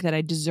not think that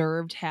I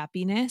deserved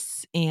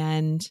happiness,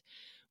 and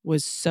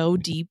was so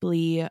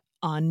deeply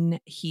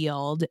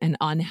unhealed and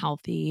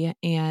unhealthy.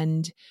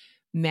 And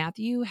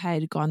Matthew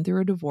had gone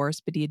through a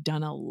divorce, but he had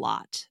done a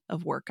lot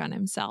of work on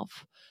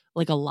himself,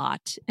 like a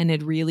lot, and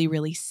had really,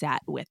 really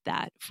sat with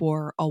that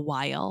for a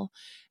while.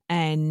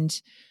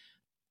 And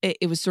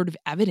it was sort of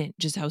evident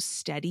just how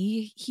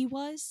steady he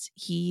was.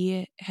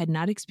 He had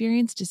not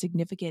experienced a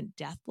significant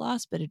death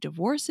loss, but a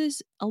divorce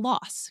is a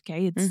loss.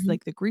 Okay. It's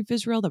like the grief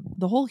is real.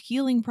 The whole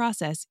healing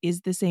process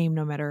is the same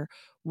no matter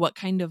what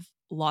kind of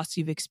loss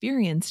you've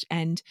experienced.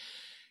 And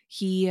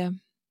he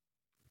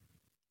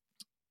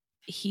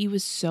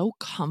was so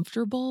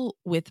comfortable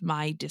with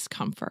my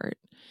discomfort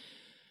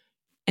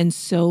and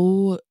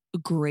so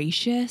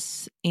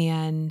gracious,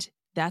 and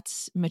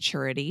that's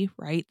maturity,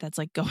 right? That's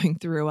like going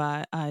through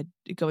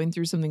going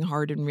through something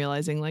hard and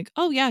realizing, like,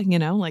 oh yeah,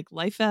 like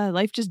life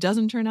just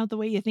doesn't turn out the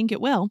way you think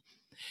it will.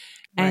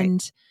 Right.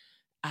 And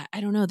I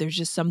don't know, there's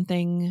just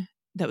something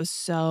that was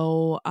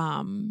so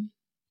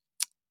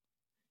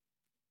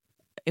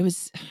it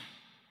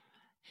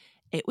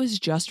was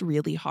just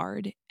really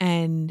hard,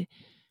 and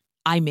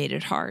I made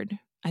it hard.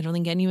 I don't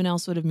think anyone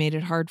else would have made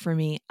it hard for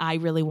me. I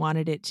really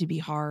wanted it to be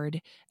hard,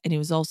 and it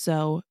was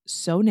also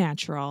so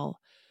natural.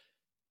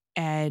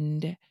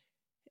 And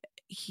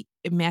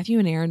Matthew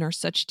and Aaron are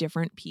such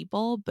different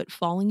people, but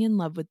falling in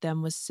love with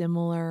them was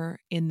similar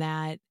in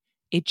that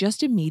it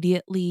just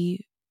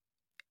immediately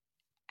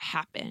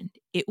happened.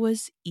 It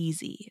was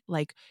easy.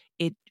 Like,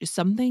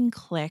 something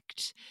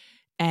clicked,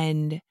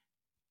 and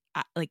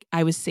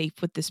I was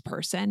safe with this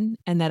person,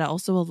 and that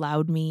also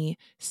allowed me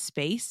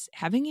space.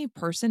 Having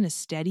a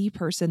steady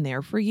person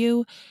there for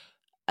you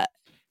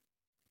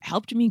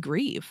helped me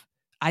grieve.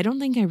 I don't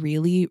think I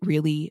really,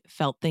 really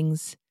felt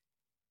things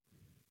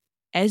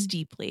as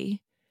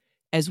deeply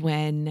as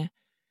when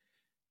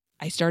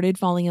I started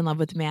falling in love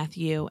with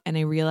Matthew, and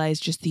I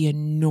realized just the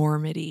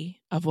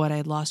enormity of what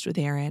I'd lost with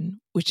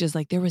Aaron, which is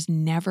like there was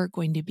never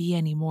going to be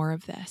any more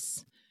of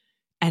this.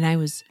 And I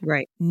was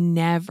Right.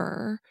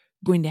 never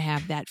going to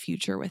have that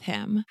future with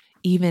him,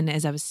 even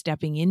as I was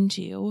stepping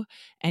into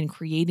and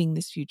creating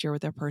this future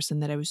with a person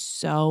that I was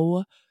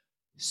so,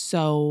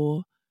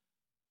 so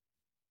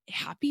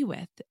happy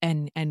with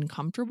and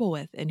comfortable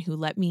with, and who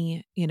let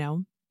me,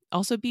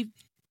 also be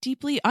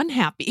deeply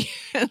unhappy.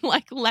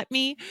 Let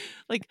me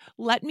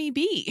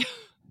be.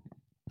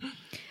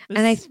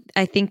 And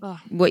I think Ugh.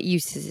 what you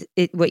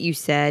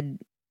said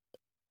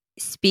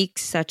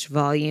speaks such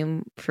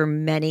volume for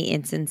many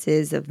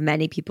instances of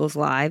many people's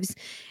lives,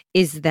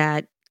 is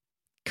that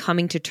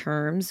coming to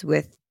terms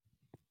with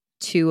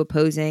two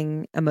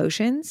opposing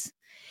emotions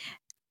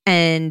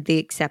and the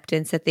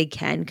acceptance that they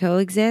can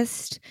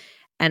coexist.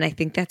 And I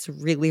think that's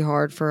really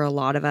hard for a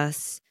lot of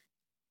us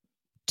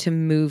to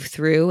move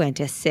through and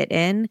to sit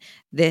in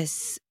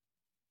this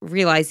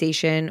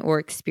realization or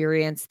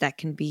experience that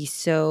can be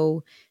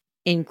so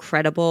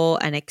incredible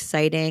and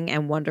exciting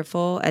and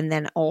wonderful, and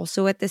then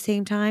also at the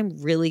same time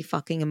really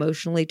fucking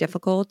emotionally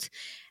difficult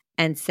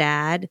and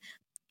sad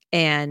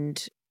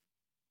and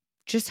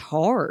just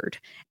hard,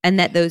 and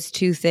that those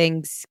two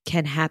things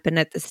can happen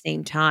at the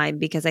same time,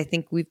 because I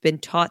think we've been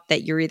taught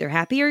that you're either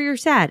happy or you're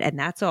sad, and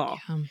that's all.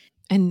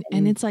 And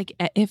it's like,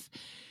 if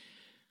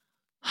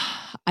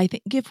I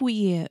think if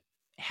we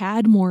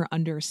had more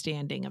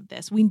understanding of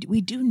this, we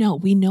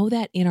know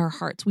that in our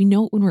hearts, we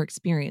know it when we're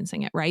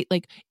experiencing it, right?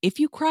 Like if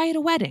you cry at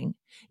a wedding,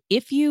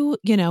 if you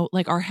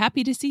like are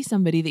happy to see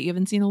somebody that you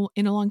haven't seen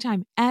in a long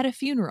time at a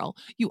funeral,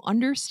 you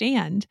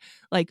understand,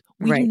 like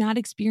we do Right. not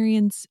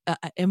experience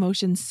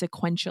emotions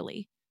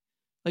sequentially.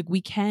 Like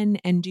we can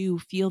and do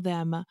feel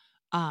them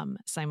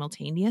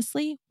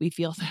simultaneously. We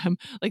feel them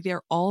like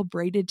they're all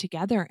braided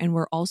together. And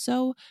we're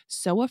also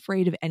so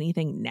afraid of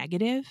anything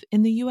negative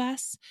in the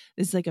US.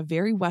 This is like a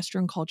very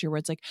Western culture where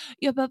it's like,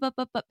 yeah,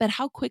 but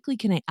how quickly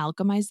can I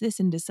alchemize this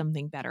into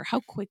something better?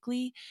 How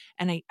quickly?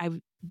 And I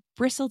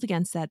bristled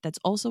against that. That's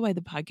also why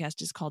the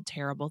podcast is called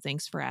Terrible.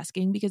 Thanks for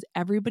asking, because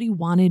everybody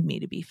wanted me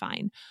to be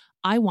fine.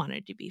 I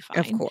wanted to be fine.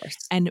 Of course.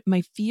 And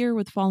my fear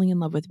with falling in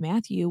love with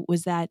Matthew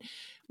was that,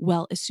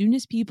 well, as soon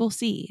as people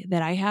see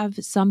that I have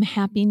some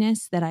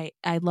happiness, that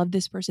I love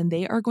this person,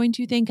 they are going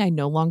to think I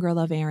no longer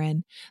love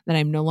Aaron, that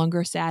I'm no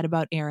longer sad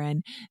about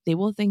Aaron. They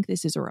will think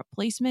this is a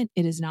replacement.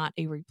 It is not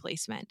a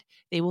replacement.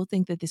 They will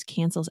think that this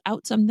cancels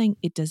out something.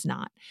 It does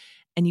not.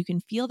 And you can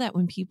feel that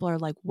when people are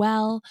like,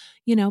 well,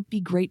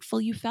 be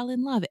grateful you fell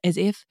in love, as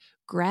if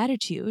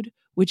gratitude,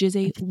 which is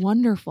a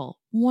wonderful,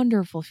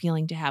 wonderful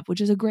feeling to have, which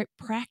is a great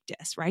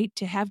practice, right?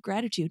 To have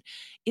gratitude.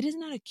 It is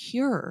not a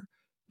cure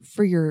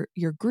for your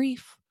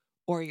grief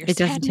or your It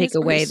doesn't take sadness or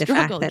your away the fact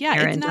struggle. that Yeah,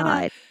 Aaron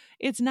died.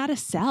 it's not a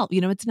salve.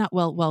 It's not,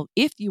 well,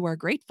 if you are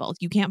grateful,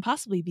 you can't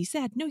possibly be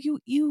sad. No,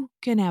 you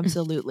can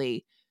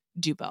absolutely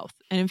do both.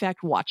 And in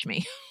fact, watch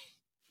me.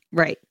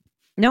 Right.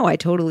 No, I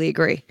totally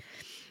agree.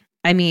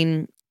 I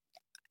mean,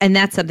 and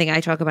that's something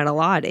I talk about a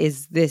lot,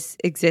 is this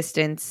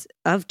existence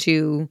of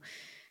two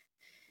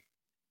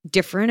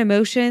different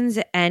emotions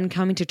and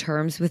coming to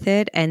terms with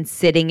it and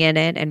sitting in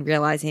it and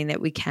realizing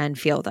that we can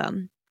feel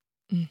them.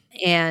 Mm.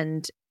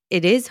 And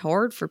it is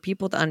hard for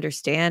people to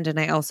understand. And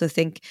I also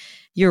think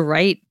you're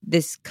right.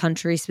 This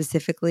country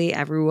specifically,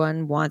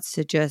 everyone wants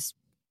to just,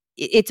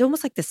 it's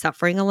almost like the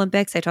suffering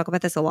Olympics. I talk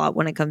about this a lot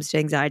when it comes to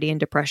anxiety and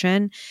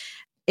depression.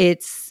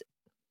 It's,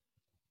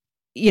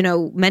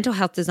 mental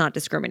health does not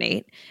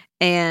discriminate.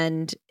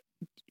 And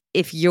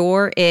if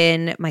you're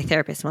in, my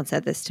therapist once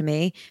said this to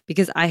me,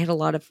 because I had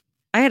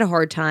a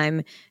hard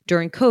time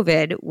during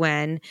COVID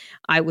when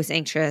I was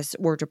anxious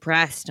or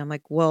depressed. I'm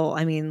like, well,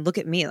 I mean, look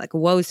at me. Like,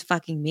 woe's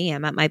fucking me.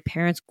 I'm at my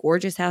parents'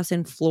 gorgeous house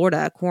in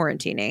Florida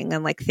quarantining,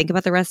 and like, think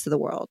about the rest of the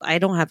world. I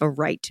don't have a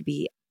right to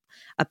be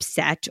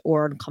upset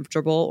or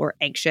uncomfortable or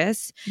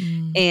anxious.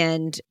 Mm.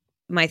 And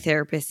my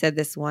therapist said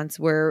this once,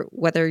 where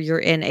whether you're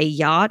in a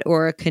yacht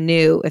or a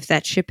canoe, if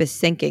that ship is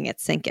sinking,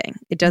 it's sinking.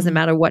 It doesn't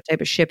matter what type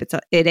of ship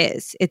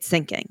it's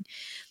sinking.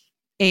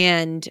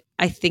 And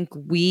I think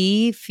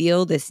we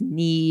feel this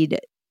need.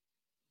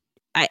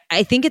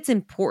 I think it's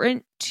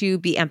important to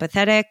be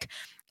empathetic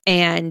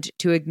and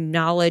to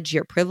acknowledge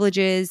your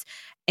privileges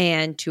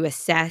and to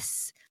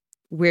assess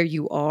where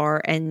you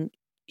are and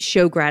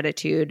show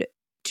gratitude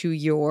to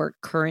your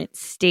current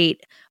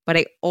state. But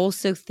I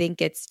also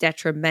think it's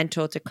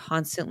detrimental to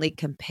constantly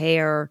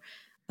compare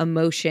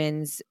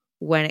emotions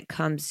when it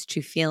comes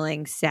to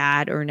feeling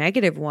sad or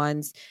negative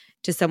ones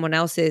to someone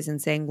else's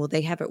and saying, well,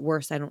 they have it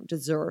worse. I don't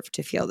deserve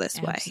to feel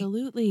this way.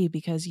 Absolutely,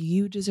 because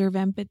you deserve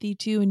empathy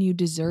too, and you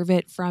deserve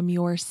it from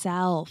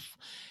yourself.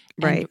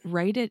 Right. And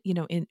right at,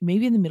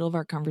 maybe in the middle of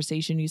our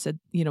conversation, you said,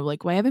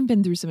 like, well, I haven't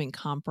been through something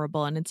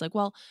comparable. And it's like,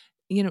 well,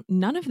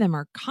 none of them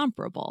are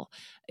comparable.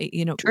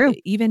 True.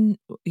 Even,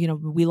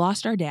 we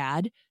lost our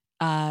dad.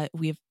 I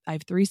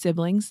have 3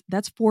 siblings.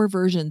 That's 4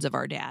 versions of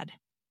our dad.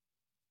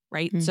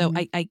 Right. So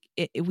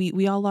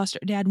we all lost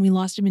our dad, and we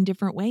lost him in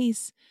different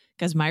ways,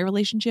 because my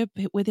relationship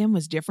with him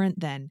was different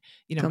than,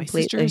 my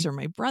sisters Completely. or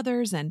my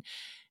brothers. And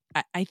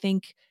I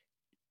think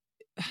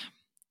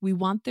we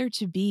want there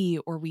to be,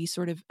 or we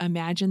sort of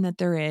imagine that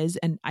there is.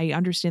 And I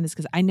understand this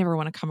because I never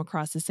want to come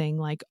across as saying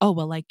like, oh,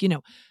 well, like,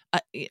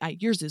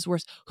 yours is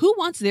worse. Who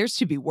wants theirs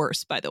to be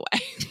worse, by the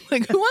way?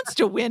 Like, who wants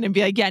to win and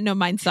be like, yeah, no,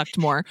 mine sucked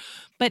more.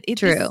 But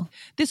True.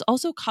 this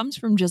also comes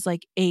from just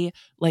like a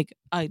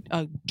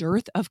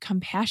dearth of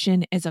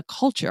compassion as a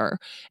culture.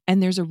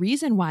 And there's a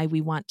reason why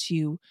we want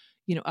to,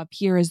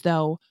 appear as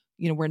though,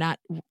 we're not,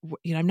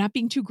 I'm not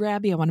being too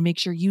grabby. I want to make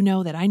sure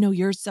that I know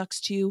yours sucks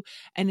too.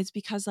 And it's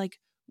because like,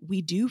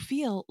 we do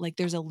feel like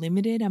there's a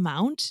limited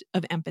amount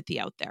of empathy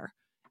out there.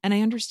 And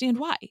I understand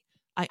why.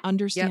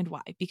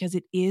 Why, because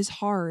it is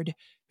hard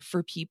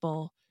for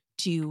people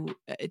to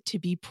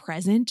be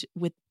present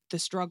with the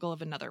struggle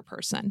of another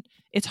person.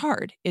 It's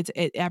hard.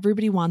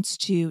 Everybody wants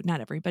to, not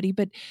everybody,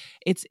 but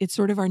it's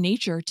sort of our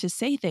nature to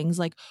say things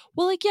like,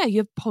 well, like, yeah, you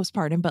have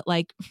postpartum, but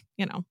like,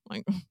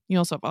 like you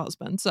also have a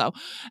husband. So,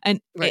 and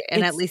right.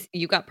 And at least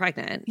you got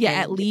pregnant. Yeah,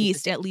 at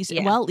least,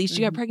 yeah. well, at least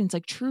you got pregnant. It's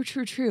like,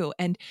 true.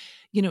 And,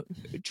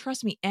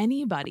 trust me,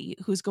 anybody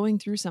who's going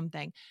through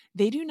something,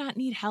 they do not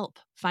need help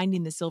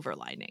finding the silver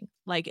lining.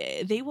 Like,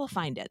 they will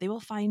find it. They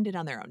will find it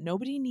on their own.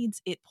 Nobody needs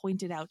it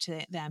pointed out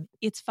to them.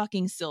 It's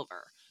fucking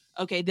silver.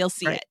 Okay. They'll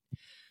see it.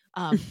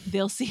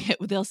 They'll see it.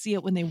 They'll see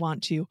it when they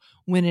want to,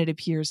 when it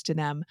appears to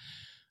them.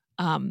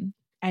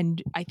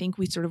 And I think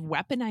we sort of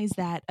weaponize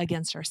that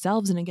against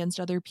ourselves and against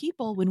other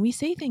people when we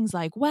say things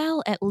like,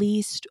 well, at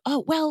least,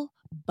 oh, well,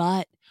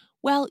 but,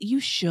 well,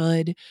 you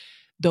should.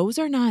 Those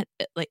are not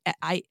like,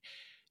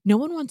 no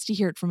one wants to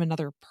hear it from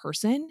another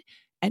person,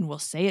 and we'll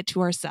say it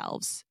to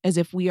ourselves as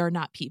if we are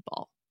not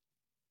people.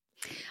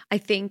 I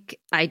think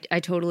I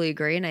totally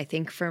agree. And I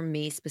think for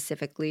me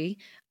specifically,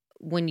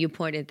 when you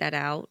pointed that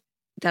out,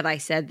 that I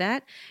said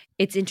that,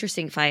 it's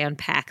interesting if I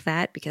unpack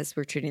that, because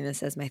we're treating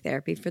this as my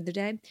therapy for the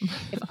day.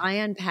 If I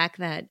unpack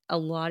that, a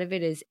lot of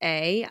it is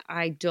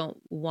I don't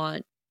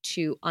want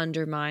to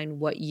undermine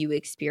what you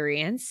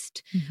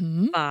experienced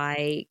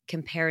by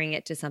comparing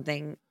it to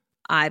something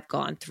I've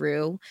gone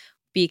through.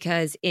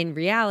 Because in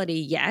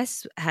reality,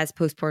 yes, has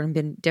postpartum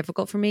been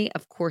difficult for me?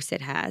 Of course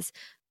it has.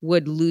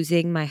 Would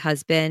losing my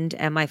husband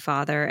and my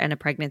father and a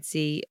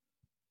pregnancy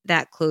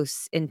that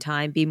close in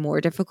time be more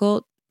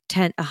difficult?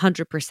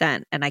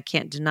 100%. And I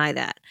can't deny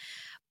that.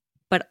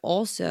 But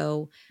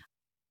also,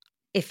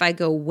 if I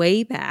go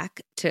way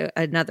back to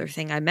another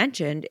thing I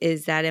mentioned,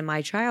 is that in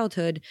my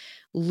childhood,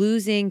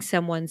 losing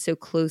someone so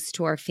close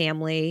to our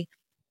family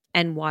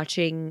and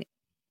watching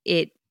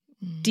it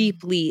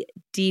deeply,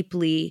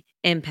 deeply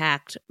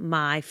impact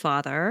my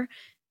father,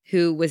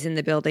 who was in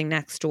the building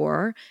next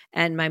door,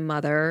 and my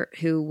mother,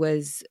 who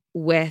was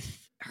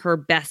with her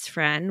best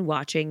friend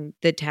watching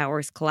the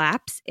towers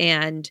collapse,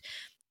 and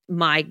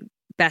my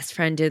best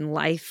friend in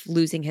life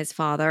losing his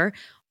father,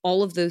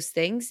 all of those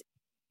things.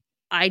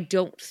 I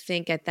don't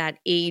think at that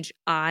age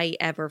I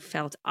ever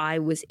felt I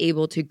was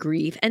able to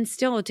grieve, and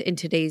still in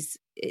today's,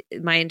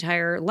 my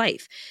entire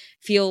life,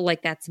 feel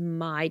like that's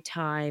my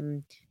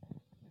time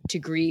to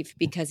grieve,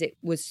 because it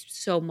was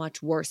so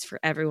much worse for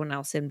everyone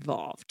else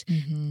involved.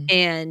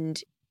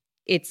 And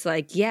it's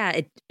like,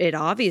 yeah, it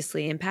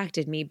obviously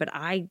impacted me, but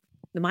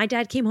my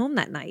dad came home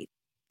that night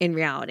in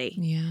reality.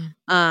 Yeah.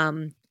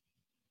 And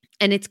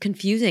it's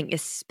confusing,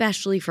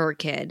 especially for a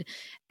kid.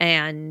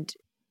 And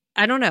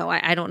I don't know.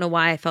 I don't know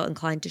why I felt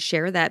inclined to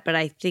share that, but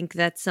I think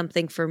that's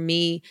something for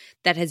me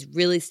that has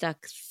really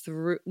stuck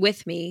through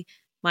with me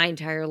my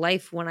entire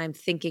life when I'm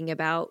thinking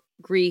about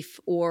grief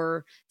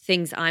or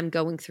things I'm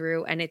going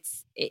through. And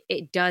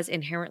it does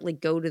inherently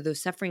go to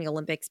those suffering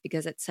Olympics,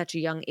 because at such a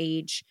young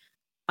age,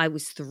 I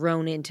was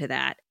thrown into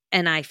that.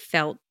 And I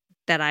felt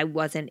that I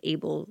wasn't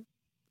able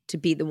to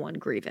be the one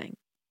grieving.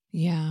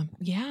 Yeah.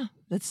 Yeah.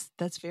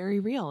 That's very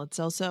real. It's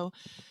also,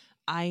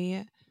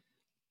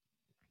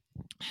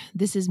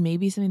 this is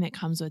maybe something that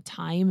comes with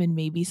time, and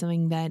maybe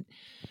something that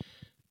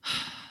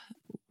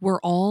we're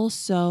all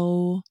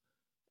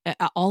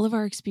all of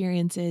our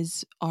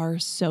experiences are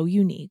so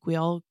unique. We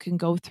all can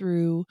go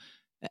through,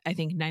 I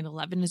think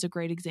 9/11 is a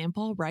great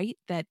example, right?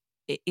 That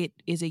it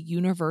is a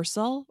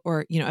universal,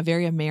 or, a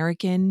very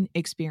American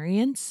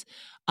experience.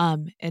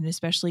 And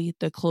especially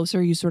the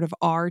closer you sort of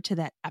are to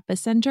that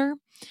epicenter,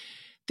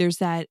 there's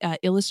that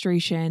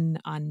illustration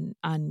on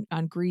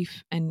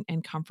grief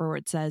and comfort, where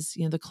it says,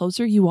 the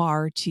closer you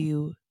are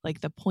to like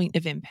the point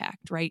of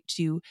impact, right?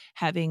 To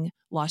having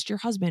lost your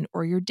husband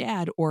or your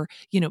dad, or,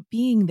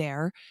 being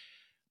there,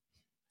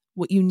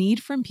 what you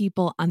need from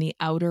people on the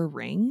outer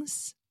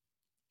rings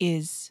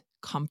is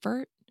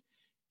comfort.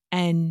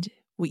 And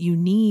what you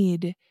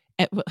need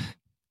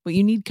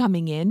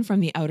coming in from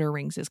the outer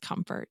rings is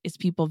comfort. It's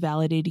people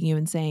validating you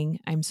and saying,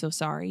 I'm so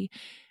sorry.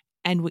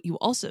 And what you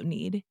also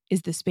need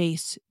is the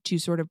space to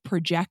sort of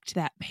project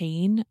that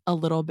pain a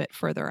little bit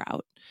further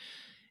out.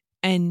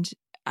 And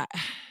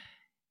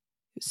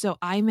so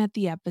I'm at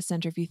the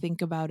epicenter. If you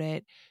think about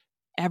it,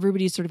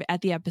 everybody's sort of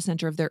at the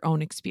epicenter of their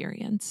own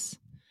experience.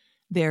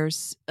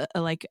 There's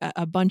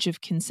a bunch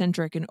of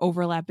concentric and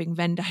overlapping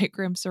Venn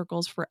diagram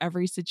circles for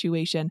every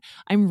situation.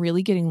 I'm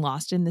really getting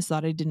lost in this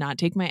thought. I did not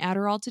take my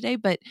Adderall today,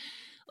 but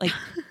like,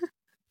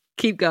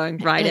 keep going,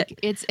 ride like,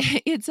 it.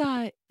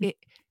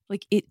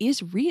 It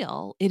is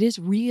real. It is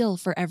real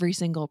for every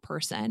single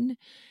person.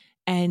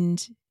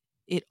 And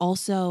it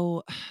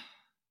also,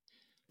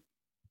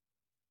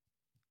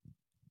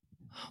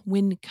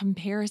 when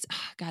comparison,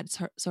 God, it's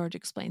so hard to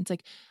explain. It's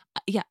like,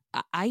 yeah,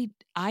 I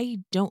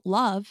don't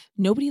love,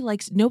 nobody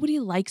likes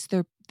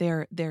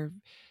their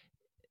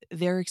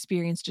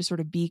experience to sort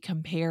of be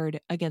compared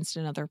against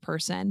another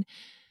person.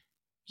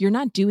 You're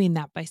not doing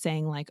that by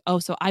saying like, oh,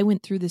 so I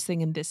went through this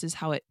thing and this is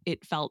how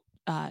it felt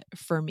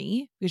for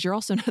me. Because you're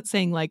also not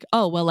saying like,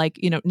 oh, well, like,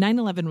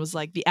 9/11 was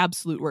like the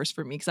absolute worst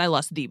for me because I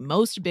lost the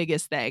most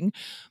biggest thing.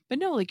 But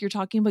no, like, you're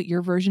talking about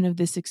your version of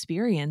this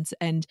experience.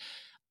 And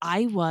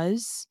I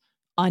was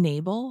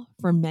unable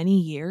for many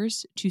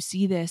years to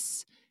see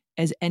this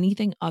as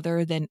anything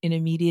other than an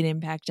immediate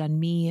impact on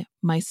me,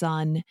 my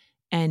son,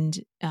 and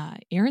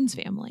Aaron's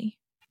family,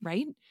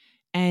 right?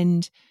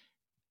 And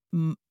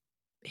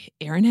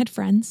Aaron had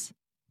friends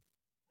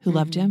who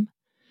loved him.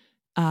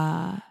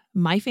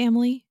 My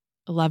family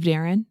loved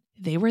Aaron.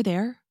 They were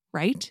there,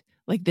 right?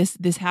 Like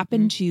this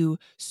happened to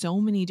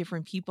so many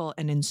different people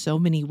and in so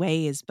many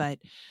ways, but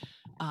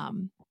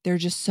there are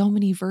just so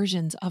many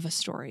versions of a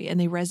story and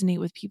they resonate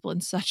with people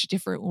in such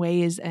different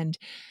ways. And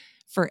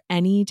for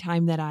any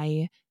time that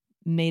I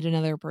made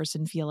another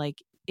person feel like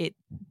it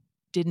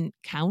didn't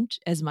count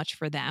as much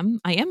for them,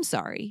 I am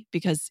sorry,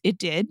 because it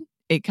did.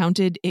 It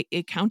counted.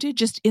 It counted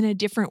just in a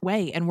different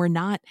way. And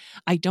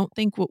I don't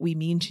think what we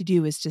mean to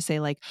do is to say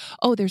like,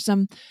 oh, there's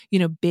some,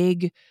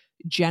 big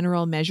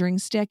general measuring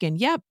stick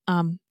and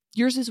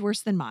yours is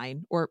worse than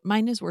mine or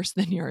mine is worse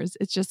than yours.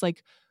 It's just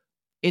like,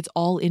 it's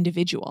all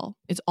individual.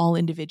 It's all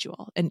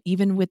individual. And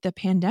even with the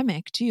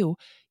pandemic too,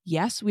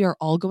 yes, we are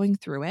all going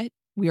through it.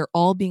 We are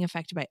all being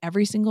affected by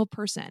every single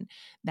person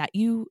that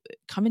you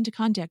come into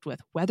contact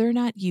with, whether or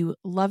not you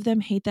love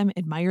them, hate them,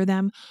 admire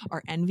them,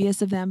 are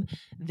envious of them.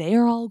 They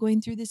are all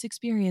going through this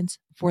experience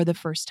for the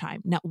first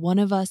time. Not one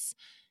of us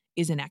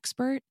is an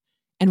expert,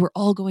 and we're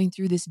all going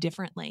through this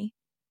differently.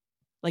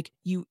 Like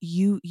you,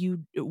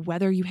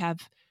 whether you have,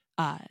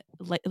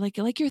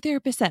 like your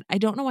therapist said, I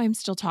don't know why I'm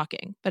still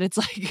talking, but it's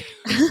like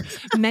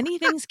many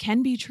things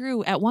can be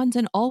true at once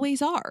and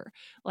always are.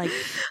 Like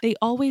they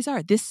always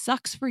are. This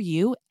sucks for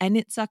you and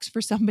it sucks for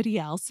somebody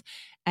else.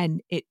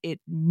 And it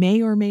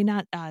may or may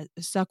not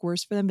suck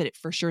worse for them, but it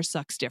for sure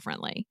sucks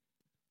differently.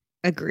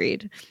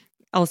 Agreed.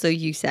 Also,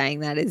 you saying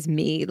that is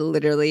me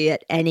literally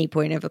at any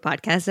point of a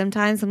podcast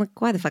sometimes. I'm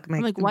like, why the fuck am I?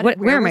 I'm like,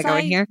 where am I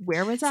going here?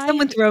 Where was I?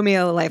 Someone throw me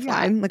a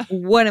lifeline. Yeah. Like,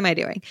 what am I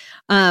doing?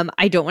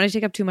 I don't want to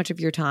take up too much of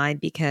your time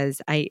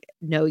because I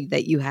know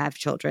that you have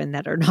children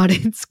that are not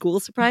in school,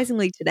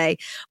 surprisingly, today.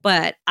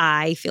 But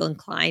I feel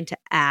inclined to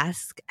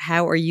ask,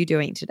 how are you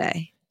doing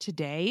today?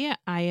 Today,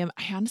 I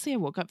honestly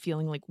woke up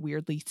feeling like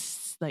weirdly,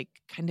 like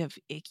kind of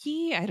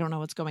icky. I don't know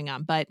what's going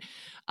on, but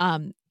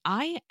I'm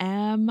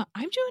doing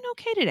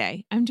okay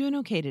today. I'm doing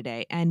okay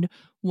today. And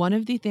one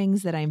of the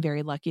things that I'm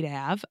very lucky to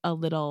have,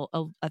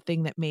 a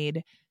thing that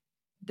made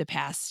the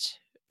past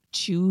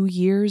 2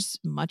 years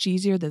much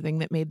easier, the thing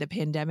that made the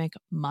pandemic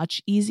much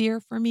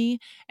easier for me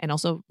and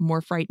also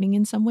more frightening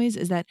in some ways,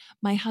 is that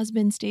my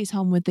husband stays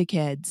home with the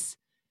kids.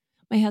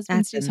 Stays home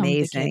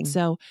with the kids.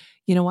 So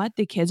you know what?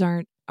 The kids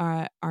aren't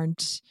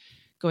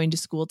going to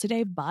school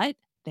today, but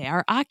they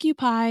are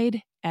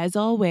occupied as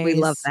always. We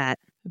love that.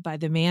 By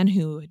the man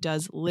who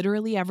does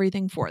literally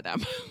everything for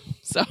them.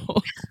 So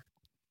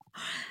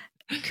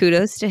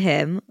kudos to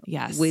him.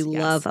 Yes. We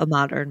love a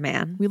modern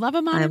man. We love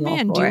a modern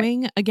man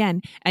doing,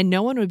 again, and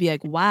no one would be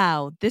like,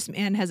 wow, this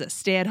man has a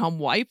stay-at-home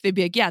wife. They'd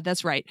be like, yeah,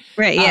 that's right.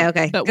 Right. Yeah.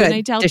 Okay. But good. When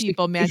I tell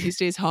people man who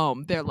stays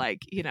home, they're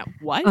like,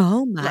 what?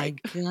 Oh my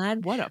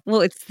God.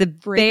 Well, it's the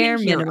bare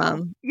hero.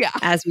 minimum. Yeah.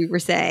 As we were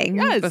saying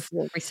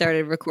before we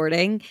started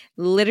recording,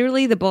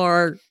 literally the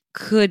bar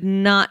could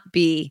not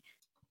be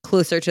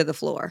closer to the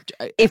floor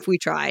if we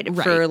tried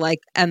for like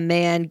a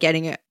man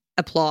getting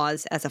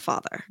applause as a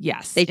father.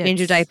 Yes. They change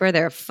a diaper.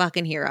 They're a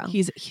fucking hero.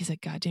 He's a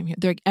goddamn hero.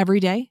 They're like every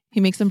day. He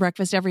makes them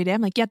breakfast every day.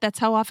 I'm like, yeah, that's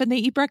how often they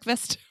eat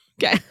breakfast.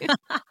 Okay.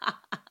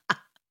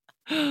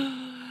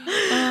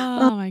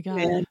 Oh my God.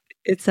 Man.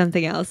 It's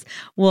something else.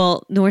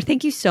 Well, Nora,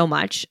 thank you so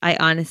much. I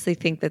honestly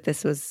think that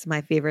this was my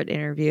favorite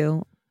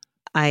interview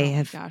I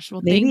have. Gosh,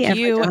 well, thank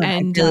you,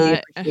 and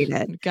really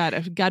appreciate it.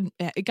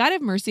 God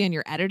have mercy on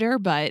your editor,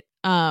 but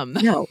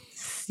no,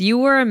 you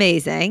were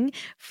amazing.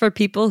 For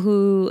people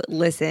who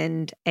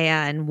listened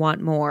and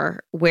want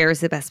more, where is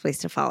the best place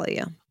to follow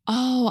you?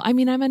 Oh, I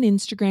mean, I'm on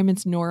Instagram.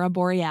 It's Nora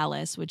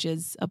Borealis, which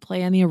is a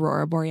play on the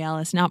Aurora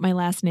Borealis. Not my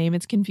last name.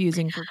 It's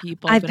confusing for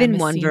people. I've but been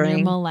I'm a wondering.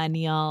 Senior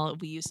millennial.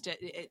 We used to.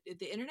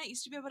 The internet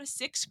used to be about a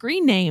 6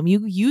 screen name.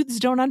 You youths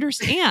don't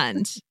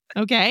understand.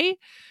 Okay,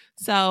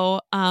 so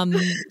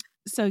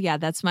yeah,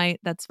 that's my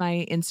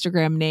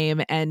Instagram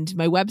name and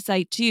my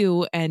website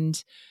too,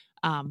 and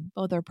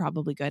both are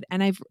probably good.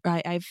 And I've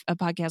a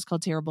podcast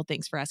called Terrible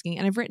Things for Asking,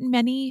 and I've written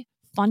many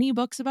funny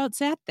books about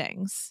sad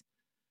things.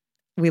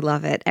 We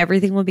love it.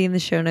 Everything will be in the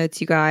show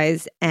notes, you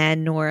guys.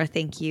 And Nora,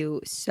 thank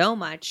you so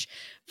much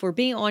for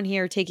being on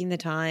here, taking the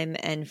time,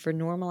 and for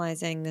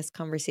normalizing this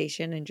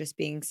conversation and just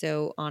being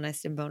so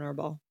honest and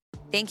vulnerable.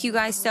 Thank you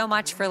guys so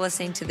much for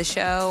listening to the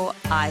show.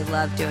 I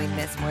love doing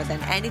this more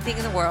than anything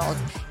in the world.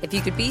 If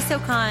you could be so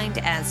kind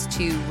as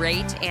to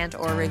rate and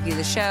or review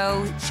the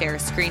show, share a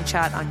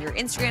screenshot on your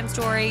Instagram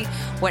story,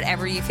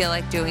 whatever you feel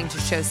like doing to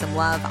show some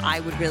love, I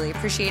would really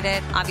appreciate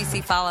it.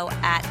 Obviously follow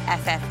at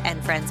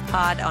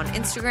FFNFriendsPod on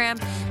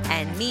Instagram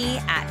and me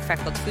at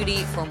Freckled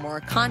Foodie for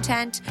more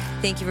content.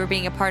 Thank you for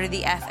being a part of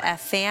the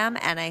FF fam,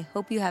 and I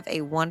hope you have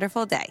a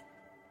wonderful day.